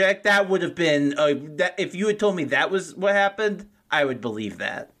Project. That would have been, if you had told me that was what happened, I would believe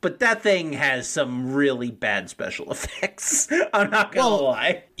that. But that thing has some really bad special effects. I'm not going to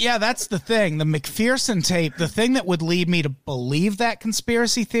lie. Yeah, that's the thing. The McPherson tape, the thing that would lead me to believe that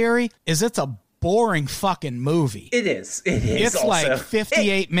conspiracy theory is it's a boring fucking movie. It is. It is. It's also like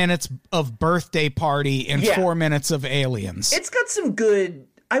 58 minutes of birthday party and 4 minutes of aliens. It's got some good,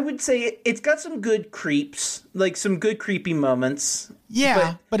 I would say it's got some good creeps, like some good creepy moments.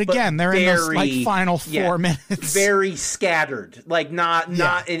 Yeah, but again, they're in those like final 4 minutes. Very scattered, like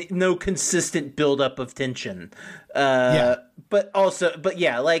no consistent buildup of tension. But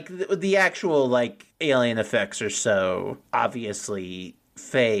like the actual like alien effects are so obviously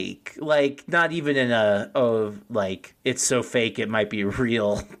fake, like not even in like it's so fake it might be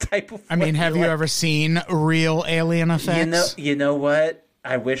real type of. I mean, have you ever seen real alien effects? You know what?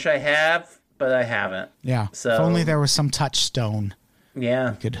 I wish I have, but I haven't. Yeah. So if only there was some touchstone.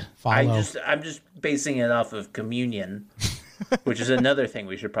 Yeah. You could follow. I'm just basing it off of Communion, which is another thing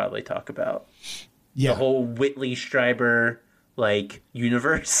we should probably talk about. Yeah. The whole Whitley Strieber like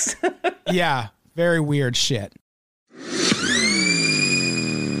universe. Yeah. Very weird shit.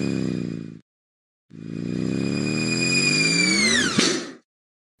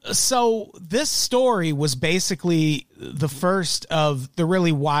 So this story was basically the first of the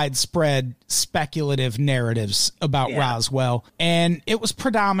really widespread speculative narratives about Roswell, and it was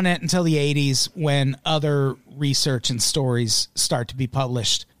predominant until the 80s when other research and stories start to be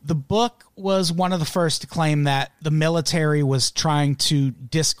published. The book was one of the first to claim that the military was trying to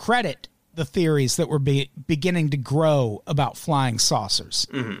discredit the theories that were beginning to grow about flying saucers.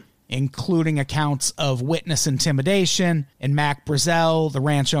 Mm-hmm. Including accounts of witness intimidation and Mac Brazel, the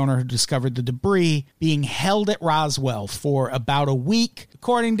ranch owner who discovered the debris, being held at Roswell for about a week.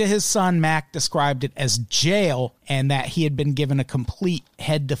 According to his son, Mac described it as jail and that he had been given a complete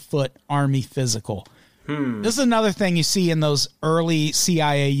head-to-foot Army physical. This is another thing you see in those early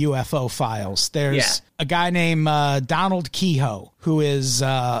CIA UFO files. There's a guy named Donald Kehoe, who is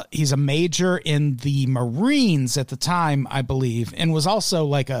he's a major in the Marines at the time, I believe, and was also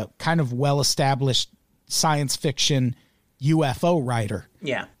like a kind of well-established science fiction UFO writer.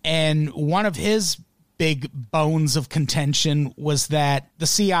 Yeah. And one of his big bones of contention was that the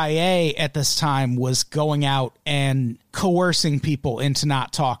CIA at this time was going out and coercing people into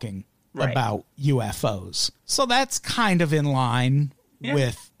not talking about UFOs. So that's kind of in line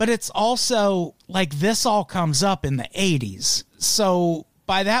with, but it's also like this all comes up in the 80s. So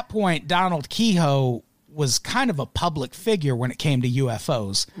by that point, Donald Kehoe was kind of a public figure when it came to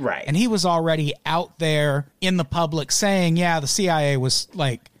UFOs. Right. And he was already out there in the public saying, yeah, the CIA was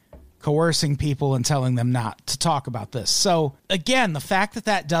like coercing people and telling them not to talk about this. So again, the fact that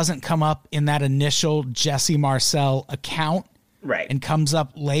that doesn't come up in that initial Jesse Marcel account and comes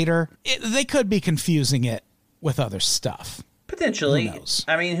up later, they could be confusing it with other stuff. Potentially. Who knows?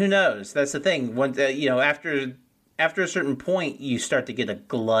 I mean, who knows? That's the thing. When, after a certain point, you start to get a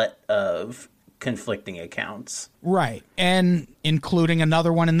glut of conflicting accounts. Right. And including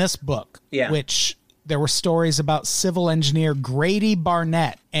another one in this book, which there were stories about civil engineer Grady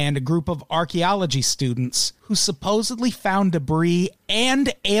Barnett and a group of archaeology students who supposedly found debris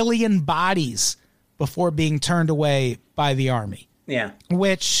and alien bodies before being turned away by the Army. Yeah.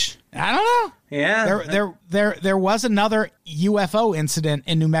 Which, I don't know. Yeah. There was another UFO incident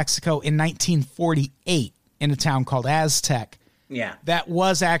in New Mexico in 1948 in a town called Aztec. Yeah. That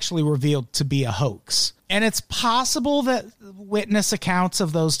was actually revealed to be a hoax. And it's possible that witness accounts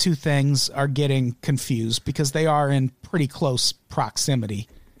of those two things are getting confused because they are in pretty close proximity.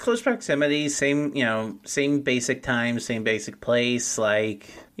 Close proximity, same basic time, same basic place. Like,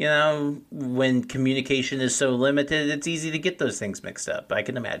 when communication is so limited, it's easy to get those things mixed up. I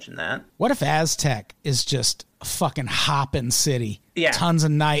can imagine that. What if Aztec is just a fucking hopping city? Yeah. Tons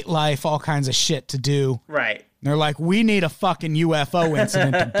of nightlife, all kinds of shit to do. Right. And they're like, we need a fucking UFO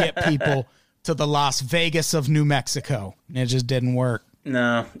incident to get people to the Las Vegas of New Mexico. And it just didn't work.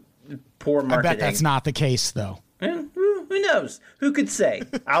 No. Poor marketing. I bet that's not the case, though. Who knows? Who could say?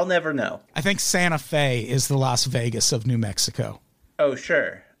 I'll never know. I think Santa Fe is the Las Vegas of New Mexico. Oh,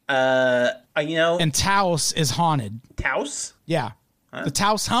 sure. And Taos is haunted. Taos? Yeah. The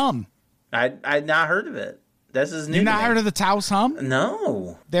Taos Hum. I'd not heard of it. This is new. You've not heard of the Taos Hum?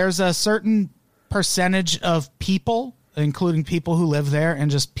 No. There's a certain percentage of people, including people who live there and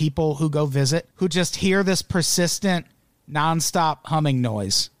just people who go visit, who just hear this persistent, nonstop humming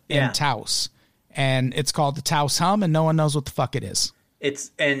noise in Taos. And it's called the Taos Hum, and no one knows what the fuck it is.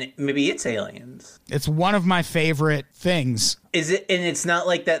 And maybe it's aliens. It's one of my favorite things. Is it? And it's not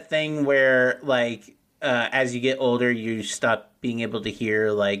like that thing where, like, as you get older, you stop being able to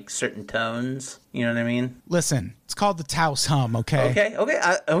hear like certain tones. You know what I mean? Listen, it's called the Taos hum, okay?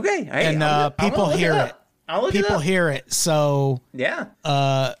 Okay. And people hear it. I'll look People it up. hear it, so Yeah.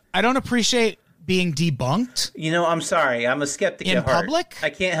 I don't appreciate being debunked. You know, I'm sorry. I'm a skeptic In at heart. public? I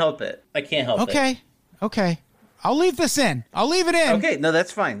can't help it. Okay. I'll leave this in. I'll leave it in. Okay, no,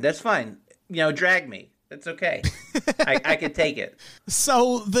 that's fine. That's fine. You know, drag me. That's okay. I could take it.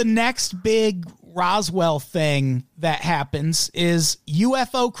 So the next big Roswell thing that happens is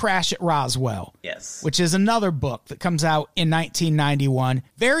UFO Crash at Roswell. Yes. Which is another book that comes out in 1991.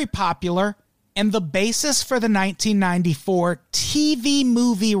 Very popular, and the basis for the 1994 TV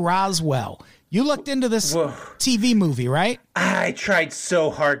movie Roswell. You looked into this TV movie, right? I tried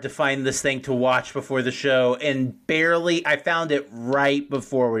so hard to find this thing to watch before the show, and I found it right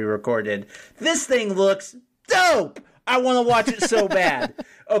before we recorded. This thing looks dope! I want to watch it so bad.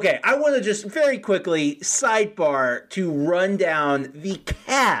 Okay, I want to just very quickly sidebar to run down the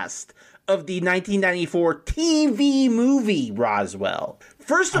cast of the 1994 TV movie Roswell.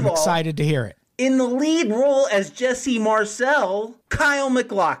 First of all, I'm excited to hear it. In the lead role as Jesse Marcel, Kyle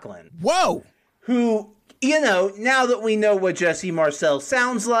MacLachlan. Whoa! Who, you know, now that we know what Jesse Marcel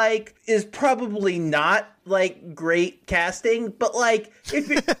sounds like, is probably not, like, great casting. But, like,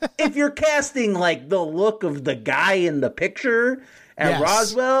 if you're casting, like, the look of the guy in the picture at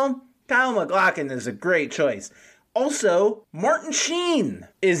Roswell, Kyle MacLachlan is a great choice. Also, Martin Sheen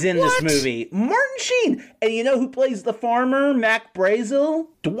is in this movie. Martin Sheen! And you know who plays the farmer, Mac Brazel?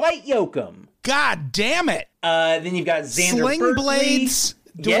 Dwight Yoakam. God damn it! Then you've got Xander Sling Berkeley. Blades,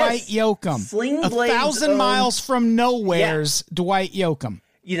 Dwight Yoakam. Sling Blades. 1,000 miles from nowhere's Dwight Yoakam.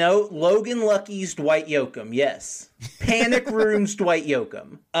 You know, Logan Lucky's Dwight Yoakam, yes. Panic Room's Dwight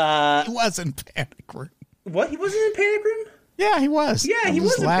Yoakam. He was in Panic Room. What? He wasn't in Panic Room? Yeah, he was. Yeah, I'm he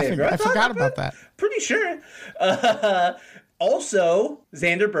just was laughing. in Panic Room. I forgot about that. Pretty sure. Also,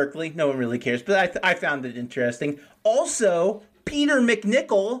 Xander Berkeley. No one really cares, but I found it interesting. Also, Peter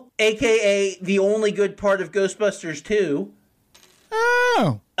McNichol, a.k.a. the only good part of Ghostbusters 2.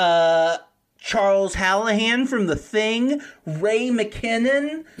 Oh. Charles Hallahan from The Thing. Ray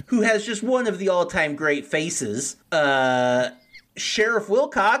McKinnon, who has just one of the all-time great faces. Sheriff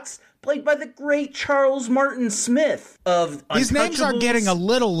Wilcox, played by the great Charles Martin Smith of These names are Untouchables. getting a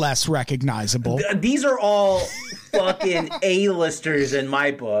little less recognizable. These are all fucking A-listers in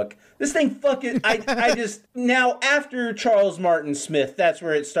my book. This thing fucking, I just, now after Charles Martin Smith, that's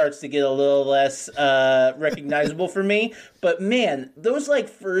where it starts to get a little less recognizable for me. But man, those like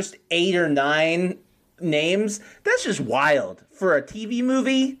first 8 or 9 names, that's just wild. For a TV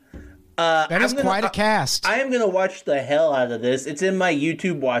movie, That is quite a cast. I am going to watch the hell out of this. It's in my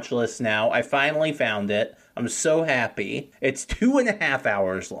YouTube watch list now. I finally found it. I'm so happy. It's 2.5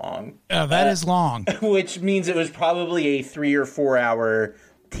 hours long. Oh, that is long. Which means it was probably a 3 or 4 hour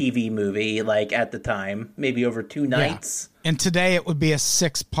TV movie, like at the time, maybe over 2 nights. Yeah. And today it would be a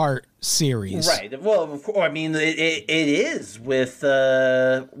 6-part series. Right. Well, I mean, it is with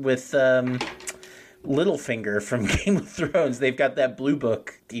Littlefinger from Game of Thrones. They've got that Blue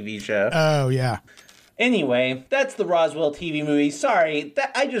Book TV show. Oh, yeah. Anyway, that's the Roswell TV movie. Sorry,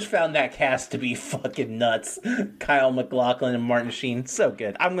 I just found that cast to be fucking nuts. Kyle MacLachlan and Martin Sheen. So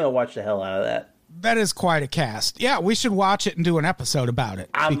good. I'm going to watch the hell out of that. That is quite a cast. Yeah, we should watch it and do an episode about it.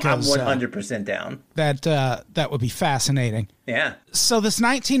 I'm 100% down. That would be fascinating. Yeah. So this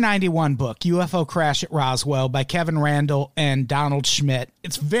 1991 book, UFO Crash at Roswell by Kevin Randall and Donald Schmidt,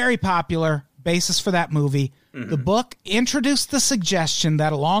 it's very popular, basis for that movie. Mm-hmm. The book introduced the suggestion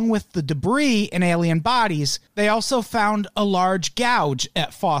that along with the debris and alien bodies, they also found a large gouge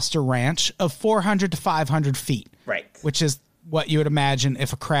at Foster Ranch of 400 to 500 feet. Right. Which is what you would imagine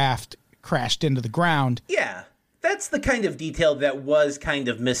if a craft crashed into the ground. Yeah. That's the kind of detail that was kind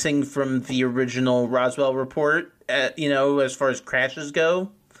of missing from the original Roswell report, as far as crashes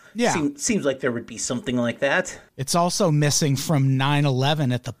go. Yeah. Seems like there would be something like that. It's also missing from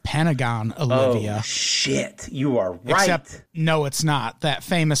 9/11 at the Pentagon, Olivia. Oh, shit. You are right. Except, no, it's not. That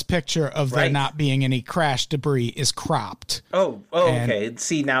famous picture of there not being any crash debris is cropped. Okay.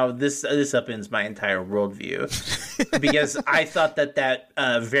 See, now this upends my entire worldview. Because I thought that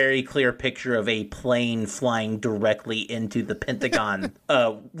very clear picture of a plane flying directly into the Pentagon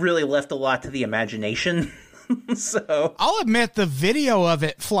really left a lot to the imagination. So I'll admit the video of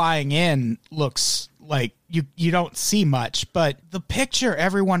it flying in looks like you don't see much, but the picture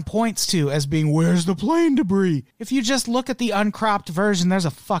everyone points to as being, where's the plane debris? If you just look at the uncropped version, there's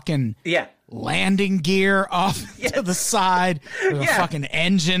a fucking landing gear off to the side. There's a fucking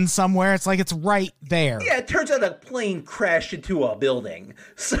engine somewhere. It's like it's right there. Yeah, it turns out a plane crashed into a building.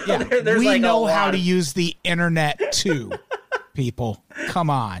 So Yeah, there's we like know a how lot to of- use the internet too, people. Come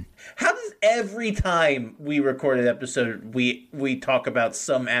on. How does every time we record an episode, we talk about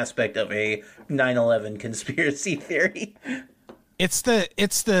some aspect of a 9/11 conspiracy theory? It's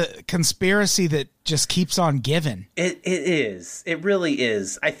the conspiracy that just keeps on giving. It is. It really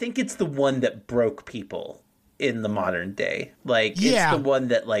is. I think it's the one that broke people in the modern day. Like, Yeah. it's the one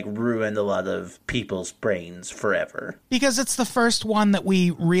that, like, ruined a lot of people's brains forever. Because it's the first one that we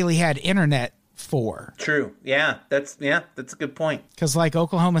really had internet for. True. Yeah, that's a good point. Because like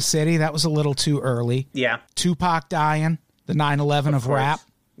Oklahoma City, that was a little too early. Yeah. Tupac dying, the 9/11 of course. rap,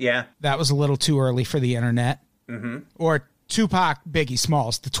 Yeah. that was a little too early for the internet. Mm-hmm. Or Tupac, Biggie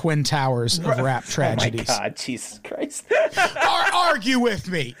Smalls, the twin towers of rap tragedies. Oh my God, Jesus Christ. Argue with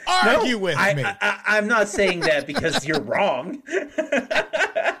me. Argue with me. I'm not saying that because you're wrong.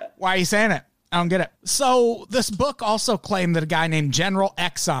 Why are you saying it? I don't get it. So this book also claimed that a guy named General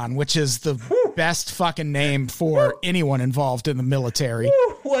Exxon, which is the best fucking name for anyone involved in the military.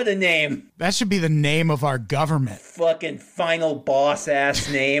 What a name. That should be the name of our government. Fucking final boss ass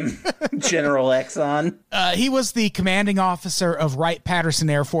name. General Exxon. He was the commanding officer of Wright-Patterson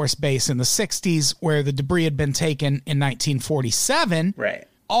Air Force Base in the 60s, where the debris had been taken in 1947. Right.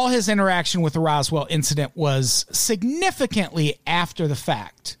 All his interaction with the Roswell incident was significantly after the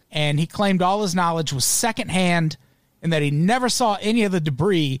fact, and he claimed all his knowledge was secondhand and that he never saw any of the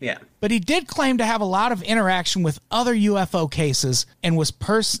debris. Yeah. But he did claim to have a lot of interaction with other UFO cases and was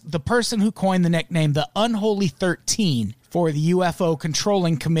the person who coined the nickname the Unholy 13 for the UFO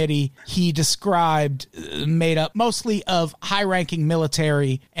Controlling Committee he described, made up mostly of high-ranking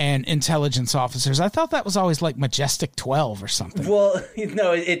military and intelligence officers. I thought that was always like Majestic 12 or something. Well,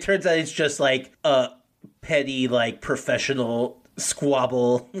 no, it turns out it's just like a petty, like, professional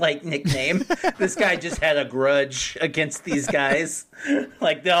squabble, like, nickname. This guy just had a grudge against these guys.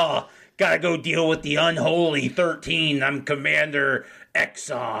 Like, oh, gotta go deal with the Unholy 13. I'm Commander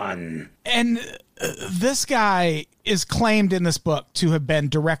Exxon. And this guy is claimed in this book to have been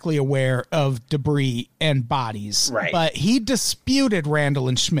directly aware of debris and bodies. Right. But he disputed Randall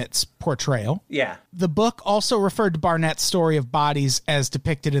and Schmidt's portrayal. Yeah. The book also referred to Barnett's story of bodies as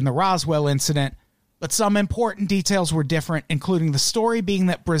depicted in the Roswell incident, but some important details were different, including the story being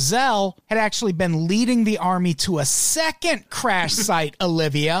that Brazel had actually been leading the army to a second crash site,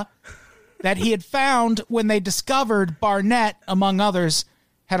 Olivia, that he had found when they discovered Barnett, among others,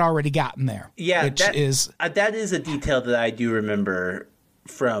 had already gotten there. Yeah, which that is a detail that I do remember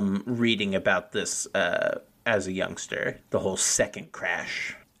from reading about this as a youngster. The whole second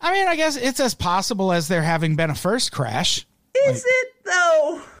crash. I mean, I guess it's as possible as there having been a first crash. Is it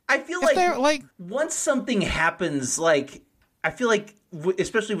though? I feel they're, like, once something happens, like, I feel like,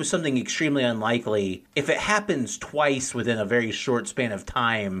 especially with something extremely unlikely, if it happens twice within a very short span of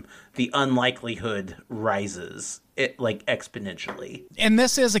time, the unlikelihood rises, like, exponentially. And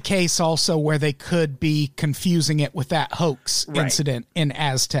this is a case also where they could be confusing it with that hoax incident in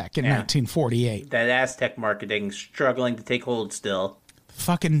Aztec in 1948. That Aztec marketing struggling to take hold still.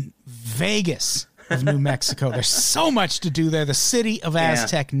 Fucking Vegas of New Mexico. There's so much to do there. The city of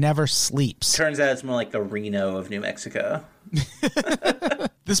Aztec never sleeps. Turns out it's more like the Reno of New Mexico.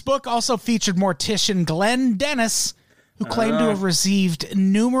 This book also featured mortician Glenn Dennis, who claimed to have received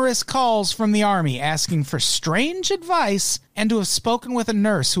numerous calls from the Army asking for strange advice and to have spoken with a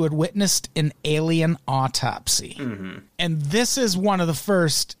nurse who had witnessed an alien autopsy. Mm-hmm. And this is one of the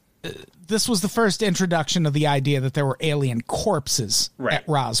first... this was the first introduction of the idea that there were alien corpses at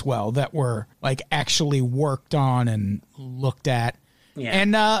Roswell that were, like, actually worked on and looked at. Yeah.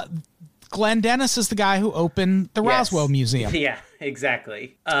 And Glenn Dennis is the guy who opened the Roswell Museum. Yeah,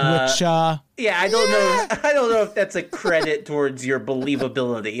 exactly. Which, I don't know if that's a credit towards your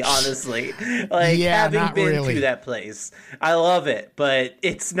believability, honestly. Like, having been to that place. I love it, but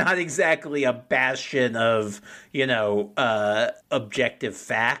it's not exactly a bastion of, objective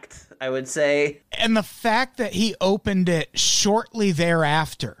fact, I would say. And the fact that he opened it shortly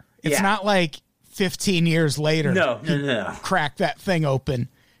thereafter. It's not like 15 years later. No. Cracked that thing open.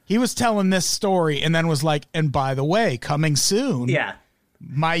 He was telling this story and then was like, and by the way, coming soon. Yeah.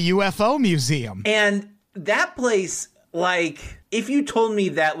 My UFO museum. And that place, like, if you told me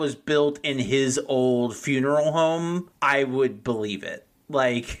that was built in his old funeral home, I would believe it.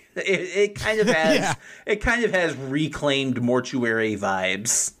 Like, it kind of has it kind of has reclaimed mortuary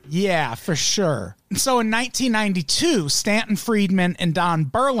vibes. Yeah, for sure. So in 1992, Stanton Friedman and Don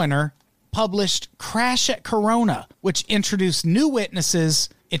Berliner published Crash at Corona, which introduced new witnesses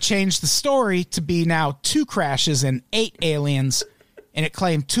It changed the story to be now 2 crashes and 8 aliens, and it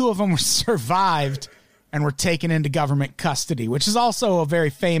claimed 2 of them were survived and were taken into government custody, which is also a very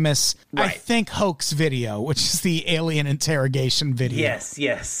famous, I think, hoax video, which is the alien interrogation video.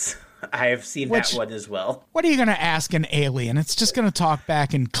 Yes. I have seen that one as well. What are you going to ask an alien? It's just going to talk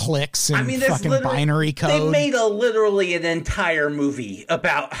back in clicks and fucking binary code. They made literally an entire movie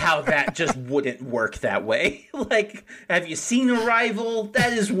about how that just wouldn't work that way. Like, have you seen Arrival?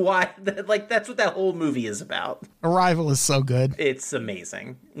 That is why, that's what that whole movie is about. Arrival is so good. It's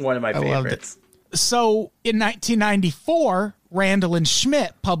amazing. One of my favorites. So, in 1994, Randall and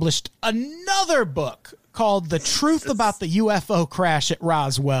Schmidt published another book called The Truth About the UFO Crash at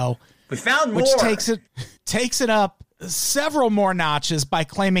Roswell. We found more. Which takes it up several more notches by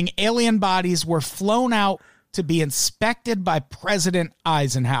claiming alien bodies were flown out to be inspected by President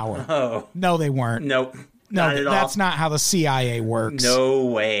Eisenhower. Oh. No, they weren't. Nope. No, that's not how the CIA works. No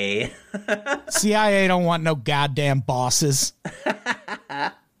way. CIA don't want no goddamn bosses.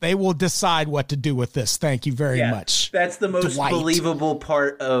 They will decide what to do with this. Thank you very much. That's the most Dwight. believable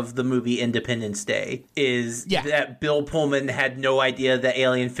part of the movie Independence Day is that Bill Pullman had no idea that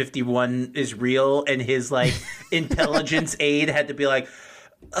Alien 51 is real, and his intelligence aide had to be like,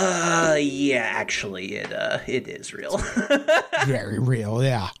 actually it is real. Very real,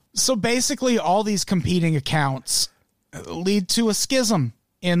 yeah. So basically all these competing accounts lead to a schism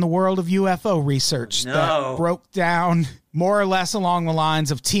in the world of UFO research that broke down more or less along the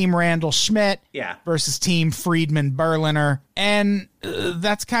lines of Team Randall Schmidt versus Team Friedman Berliner. And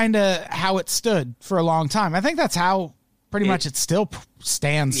that's kind of how it stood for a long time. I think that's how pretty much it still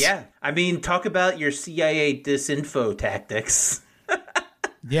stands. Yeah. I mean, talk about your CIA disinfo tactics.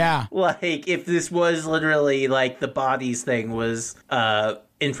 Yeah. Like, if this was literally the bodies thing was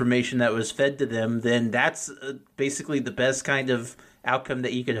information that was fed to them, then that's basically the best kind of outcome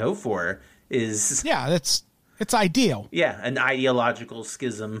that you could hope for is... Yeah, it's ideal. Yeah, an ideological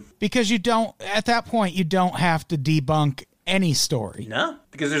schism. Because at that point, you don't have to debunk any story. No,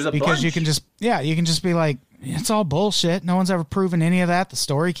 because there's a bunch. Because you can just be like, it's all bullshit. No one's ever proven any of that. The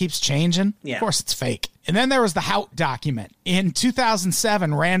story keeps changing. Yeah. Of course it's fake. And then there was the Haut document. In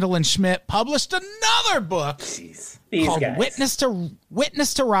 2007, Randall and Schmidt published another book called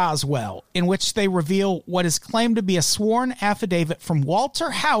Witness to Roswell, in which they reveal what is claimed to be a sworn affidavit from Walter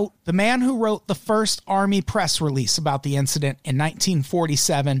Haut, the man who wrote the first Army press release about the incident in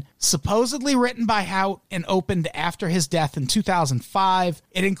 1947, supposedly written by Haut and opened after his death in 2005.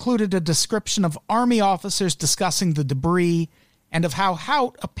 It included a description of Army officers discussing the debris and of how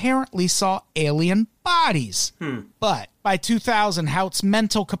Haut apparently saw alien bodies. But by 2000, Haut's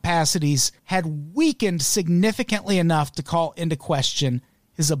mental capacities had weakened significantly enough to call into question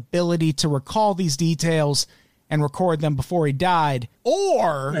his ability to recall these details and record them before he died,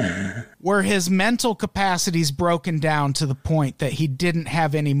 or were his mental capacities broken down to the point that he didn't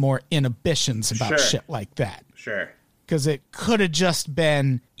have any more inhibitions about shit like that. Sure. Because it could have just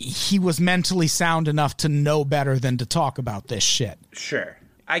been he was mentally sound enough to know better than to talk about this shit. Sure.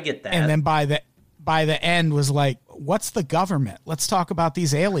 I get that. And then by the end was like, what's the government? Let's talk about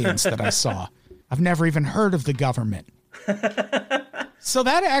these aliens that I saw. I've never even heard of the government. So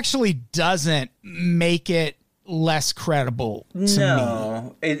that actually doesn't make it less credible to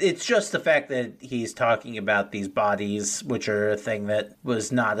me. It's just the fact that he's talking about these bodies, which are a thing that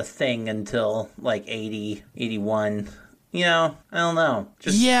was not a thing until 80, 81. I don't know.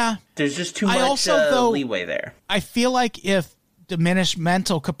 There's just too much leeway there. I feel like if diminished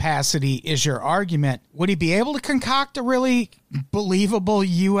mental capacity is your argument, would he be able to concoct a really believable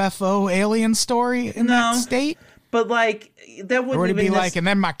UFO alien story in that state? But that wouldn't. Or would it be and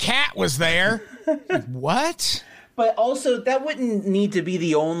then my cat was there? What? But also, that wouldn't need to be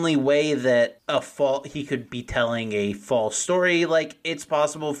the only way that he could be telling a false story. It's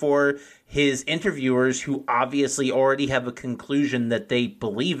possible for his interviewers, who obviously already have a conclusion that they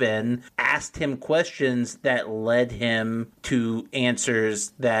believe in, asked him questions that led him to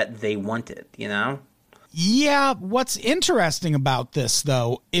answers that they wanted, Yeah, what's interesting about this,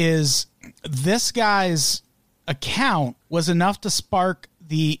 though, is this guy's account was enough to spark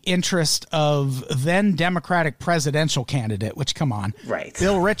the interest of then Democratic presidential candidate, which, come on,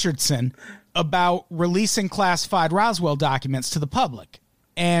 Bill Richardson, about releasing classified Roswell documents to the public.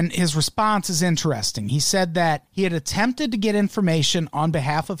 And his response is interesting. He said that he had attempted to get information on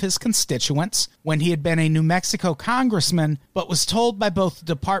behalf of his constituents when he had been a New Mexico congressman, but was told by both the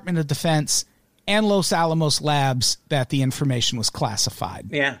Department of Defense and Los Alamos Labs that the information was classified.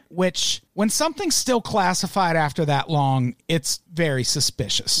 Yeah. Which, when something's still classified after that long, it's very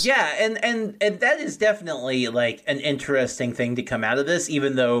suspicious. Yeah, and that is definitely like an interesting thing to come out of this,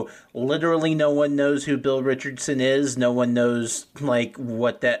 even though literally no one knows who Bill Richardson is. No one knows like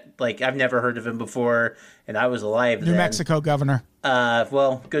what that, like, I've never heard of him before, and I was alive then. New Mexico governor.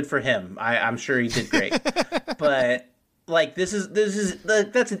 Well, good for him. I'm sure he did great. But like that's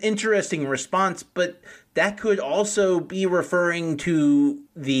an interesting response, but that could also be referring to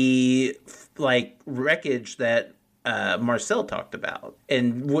the like wreckage that Marcel talked about,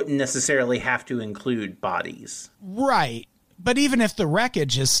 and wouldn't necessarily have to include bodies. Right. But even if the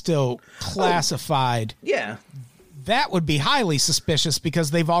wreckage is still classified, Yeah. that would be highly suspicious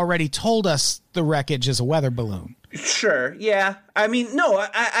because they've already told us the wreckage is a weather balloon. Sure. Yeah. I mean, no,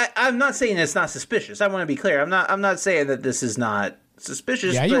 I'm not saying it's not suspicious. I want to be clear. I'm not saying that this is not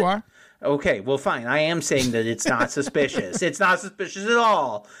suspicious. Yeah, but, you are. Okay, well, fine. I am saying that it's not suspicious. It's not suspicious at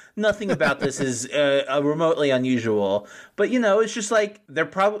all. Nothing about this is remotely unusual. But, you know, it's just like they're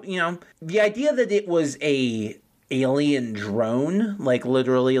probably, you know, the idea that it was a alien drone, like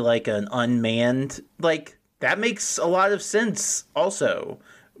literally like an unmanned, like that makes a lot of sense also.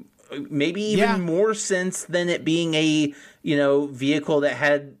 Maybe even more sense than it being a, you know, vehicle that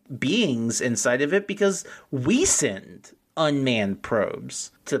had beings inside of it, because we send unmanned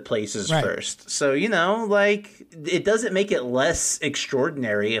probes to places first. So, you know, like, it doesn't make it less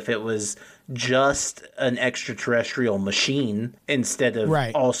extraordinary if it was just an extraterrestrial machine instead of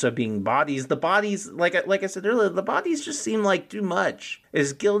also being bodies. The bodies, like I said earlier, the bodies just seem like too much.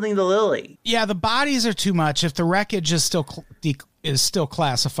 It's gilding the lily. Yeah, the bodies are too much. If the wreckage is still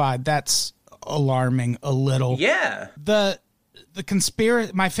classified, that's alarming a little. Yeah. My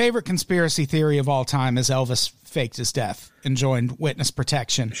favorite conspiracy theory of all time is Elvis faked his death and joined witness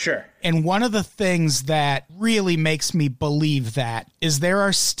protection. Sure. And one of the things that really makes me believe that is there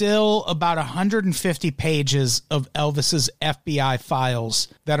are still about 150 pages of Elvis's FBI files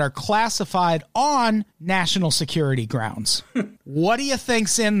that are classified on national security grounds. What do you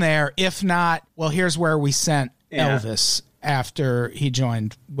think's in there? If not, well, here's where we sent Elvis after he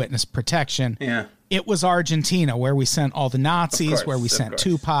joined witness protection. Yeah. It was Argentina, where we sent all the Nazis, where we sent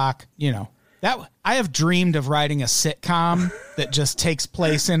Tupac, you know. That I have dreamed of writing a sitcom that just takes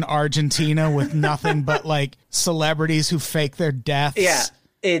place in Argentina with nothing but like celebrities who fake their deaths. Yeah.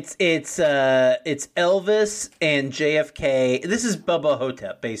 It's Elvis and JFK. This is Bubba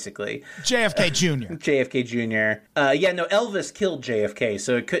Hotep, basically. JFK Jr. JFK Jr. Elvis killed JFK,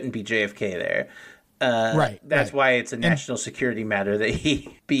 so it couldn't be JFK there. That's why it's a national security matter that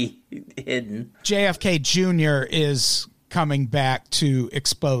he be hidden. JFK Jr. is coming back to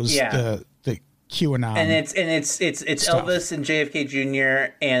expose the QAnon. And it's Elvis and JFK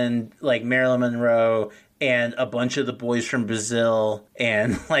Jr. and like Marilyn Monroe and a bunch of the boys from Brazil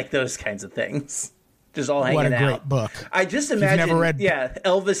and like those kinds of things. Just all hanging out. What a great book. I just imagine,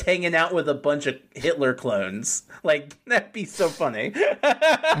 Elvis hanging out with a bunch of Hitler clones. Like, that'd be so funny.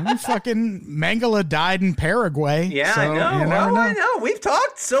 And fucking Mengele died in Paraguay. Yeah, so I know. I know. We've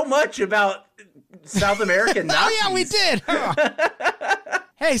talked so much about South American Nazis. Oh, yeah, we did.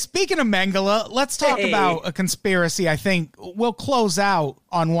 Hey, speaking of Mengele, let's talk about a conspiracy. I think we'll close out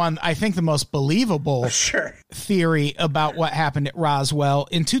on one, I think the most believable theory about what happened at Roswell.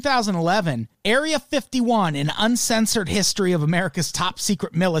 In 2011, Area 51, an uncensored history of America's top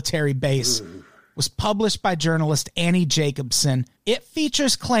secret military base, was published by journalist Annie Jacobson. It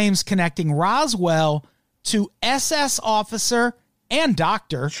features claims connecting Roswell to SS officer and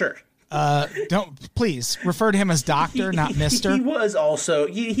doctor. Sure. Don't please refer to him as doctor, not mister. He was also,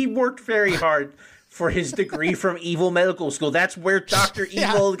 he worked very hard for his degree from Evil Medical School. That's where Dr.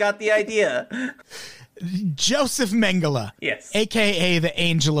 Evil got the idea. Joseph Mengele. Yes. AKA the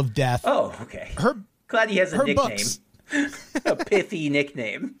Angel of Death. Oh, okay. Glad he has a nickname. Books, a pithy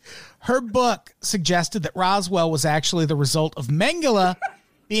nickname. Her book suggested that Roswell was actually the result of Mengele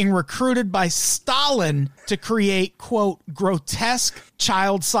being recruited by Stalin to create, quote, grotesque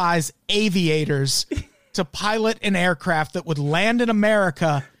child-size aviators to pilot an aircraft that would land in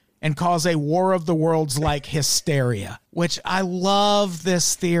America and cause a war of the worlds-like hysteria, which I love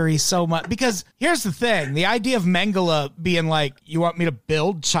this theory so much. Because here's the thing. The idea of Mengele being like, you want me to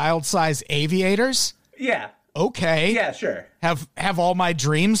build child-size aviators? Yeah. Okay. Yeah, sure. Have all my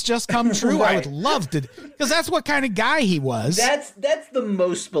dreams just come true? Right. I would love to, because that's what kind of guy he was. That's the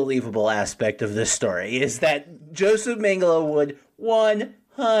most believable aspect of this story, is that Joseph Mengele would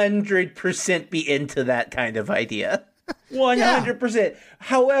 100% be into that kind of idea. 100%.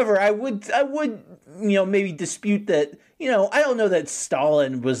 However, I would, maybe dispute that. I don't know that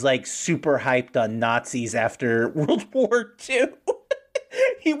Stalin was like super hyped on Nazis after World War II.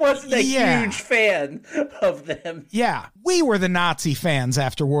 He wasn't a huge fan of them. Yeah, we were the Nazi fans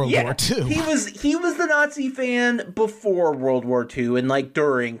after World War II. He was the Nazi fan before World War II and like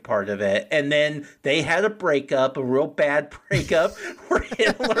during part of it. And then they had a breakup, a real bad breakup, where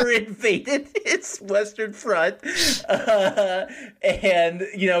Hitler invaded its Western Front. And,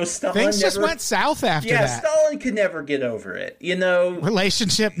 Stalin Things just went south after that. Yeah, Stalin could never get over it,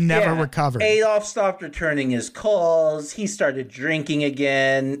 Relationship never recovered. Adolf stopped returning his calls. He started drinking again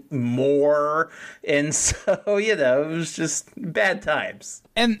more. And so, it was just bad times.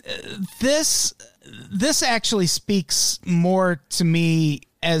 And this actually speaks more to me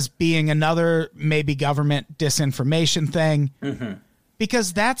as being another maybe government disinformation thing. Mm-hmm.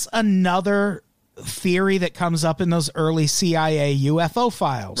 Because that's another theory that comes up in those early CIA UFO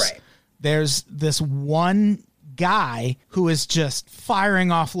files. Right. There's this one guy who is just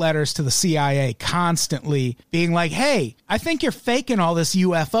firing off letters to the CIA constantly, being like, hey, I think you're faking all this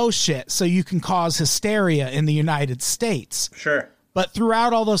UFO shit so you can cause hysteria in the United States. Sure. But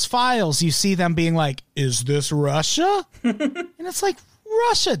throughout all those files, you see them being like, is this Russia? And it's like,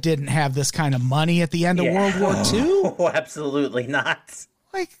 Russia didn't have this kind of money at the end of World War II. Oh, absolutely not.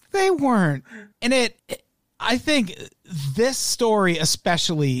 Like, they weren't. And I think this story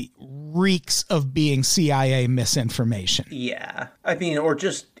especially reeks of being CIA misinformation. Yeah. I mean, or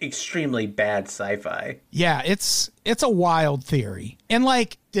just extremely bad sci-fi. Yeah, it's a wild theory. And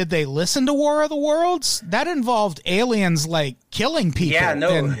like, did they listen to War of the Worlds? That involved aliens like killing people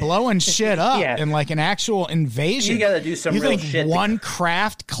and blowing shit up and like an actual invasion. You gotta do some real shit. You think one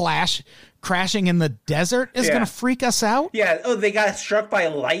craft crashing in the desert is going to freak us out? Yeah. Oh, they got struck by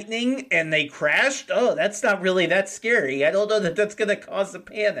lightning and they crashed? Oh, that's not really that scary. I don't know that that's going to cause a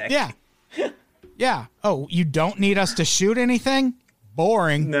panic. Yeah. Yeah. Oh, you don't need us to shoot anything?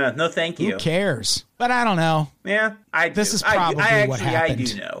 Boring. No, thank you. Who cares? But I don't know. Yeah, This is probably what happened. I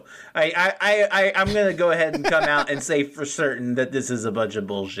do know. I'm going to go ahead and come out and say for certain that this is a bunch of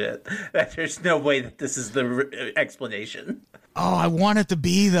bullshit. That there's no way that this is the explanation. Oh, I want it to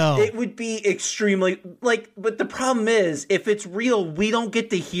be, though. It would be extremely, but the problem is, if it's real, we don't get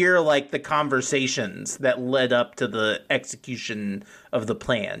to hear, the conversations that led up to the execution of the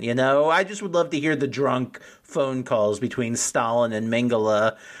plan, I just would love to hear the drunk phone calls between Stalin and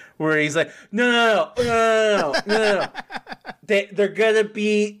Mengele, where he's like, no. They're going to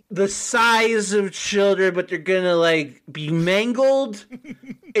be the size of children, but they're going to, be mangled.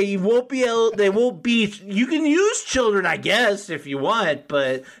 And you won't be, you can use children, I guess, if you want,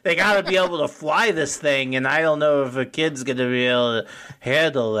 but they got to be able to fly this thing, and I don't know if a kid's going to be able to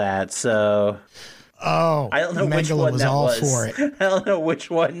handle that, so... Oh, I don't know which one that was. For it. I don't know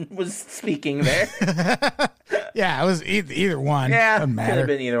which one was speaking there. Yeah, it was either one. Yeah, could have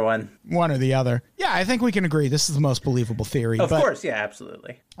been either one. One or the other. Yeah, I think we can agree this is the most believable theory. Of course, yeah,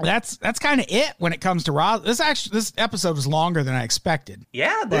 absolutely. That's kind of it when it comes to Roz. This episode was longer than I expected.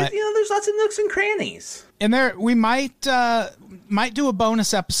 Yeah, there's lots of nooks and crannies. And we might do a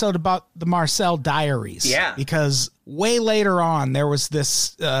bonus episode about the Marcel diaries. Yeah. Because way later on, there was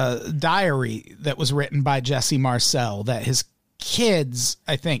this diary that was written by Jesse Marcel that his kids,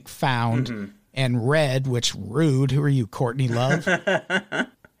 I think, found and read, which rude. Who are you, Courtney Love?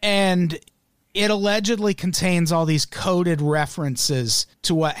 And it allegedly contains all these coded references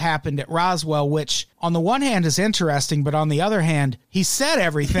to what happened at Roswell, which on the one hand is interesting, but on the other hand, he said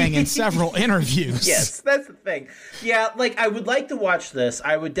everything in several interviews. Yes, that's the thing. Yeah, I would like to watch this.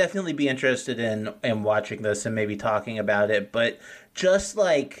 I would definitely be interested in watching this and maybe talking about it. But just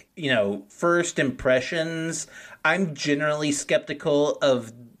first impressions, I'm generally skeptical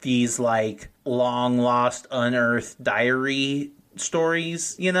of these long lost, unearthed diary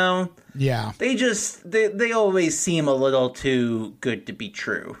stories, Yeah. They always seem a little too good to be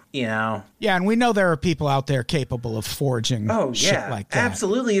true, Yeah, and we know there are people out there capable of forging shit like that.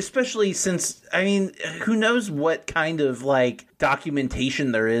 Absolutely, especially since, who knows what kind of,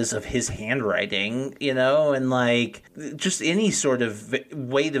 documentation there is of his handwriting, and, just any sort of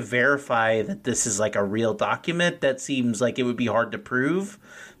way to verify that this is, a real document. That seems like it would be hard to prove.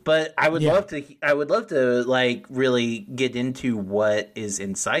 But I would love to really get into what is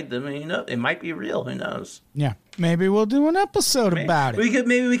inside them. It might be real. Who knows? Yeah, maybe we'll do an episode about it.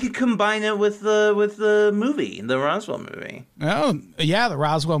 Maybe we could combine it with the movie, the Roswell movie. Oh yeah, the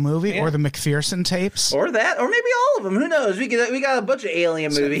Roswell movie or the McPherson tapes, or that, or maybe all of them. Who knows? We got a bunch of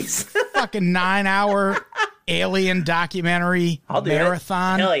alien movies. Fucking 9-hour alien documentary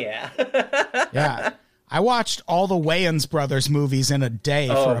marathon. Hell yeah! Yeah. I watched all the Wayans Brothers movies in a day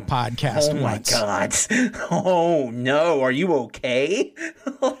for a podcast once. Oh my God. Oh no. Are you okay?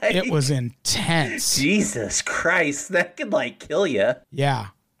 It was intense. Jesus Christ. That could like kill you. Yeah.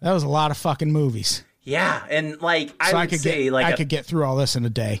 That was a lot of fucking movies. Yeah. And like, I could get through all this in a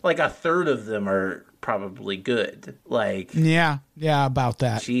day. Like a third of them are probably good. Like, yeah, about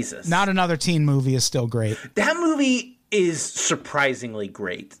that. Jesus. Not Another Teen Movie is still great. That movie is surprisingly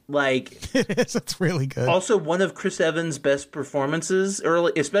great. Like, it is. It's really good. Also, one of Chris Evans' best performances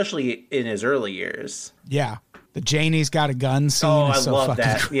early, especially in his early years. Yeah, the Janie's got a gun scene. Oh, is I so love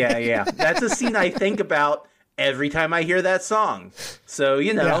that. Great. Yeah. That's a scene I think about every time I hear that song. So,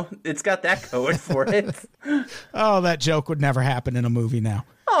 it's got that going for it. Oh, that joke would never happen in a movie now.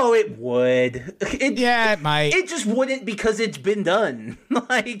 Oh, it would. It might. It just wouldn't because it's been done.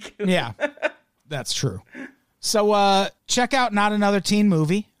 Yeah, that's true. So check out Not Another Teen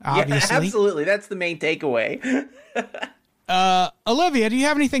Movie, obviously. Yeah, absolutely. That's the main takeaway. Olivia, do you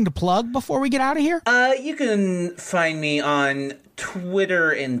have anything to plug before we get out of here? You can find me on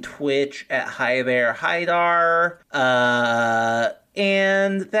Twitter and Twitch at Hi There Haidar.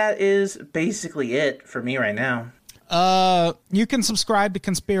 And that is basically it for me right now. You can subscribe to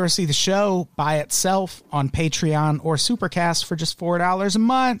Conspiracy the Show by itself on Patreon or Supercast for just $4 a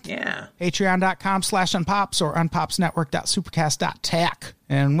month. Yeah. Patreon.com/unpops or unpopsnetwork.supercast.tech.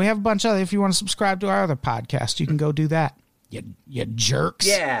 And we have a bunch of if you want to subscribe to our other podcast, you can go do that. You jerks.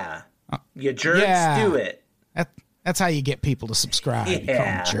 Yeah. You jerks, do it. That's how you get people to subscribe. Yeah. You call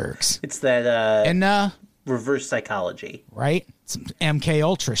them jerks. It's that and reverse psychology. Right? Some MK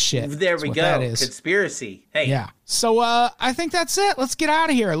Ultra shit. There we go. That is. Conspiracy. Hey. Yeah. So I think that's it. Let's get out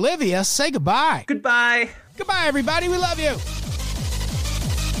of here. Olivia, say goodbye. Goodbye. Goodbye, everybody. We love you.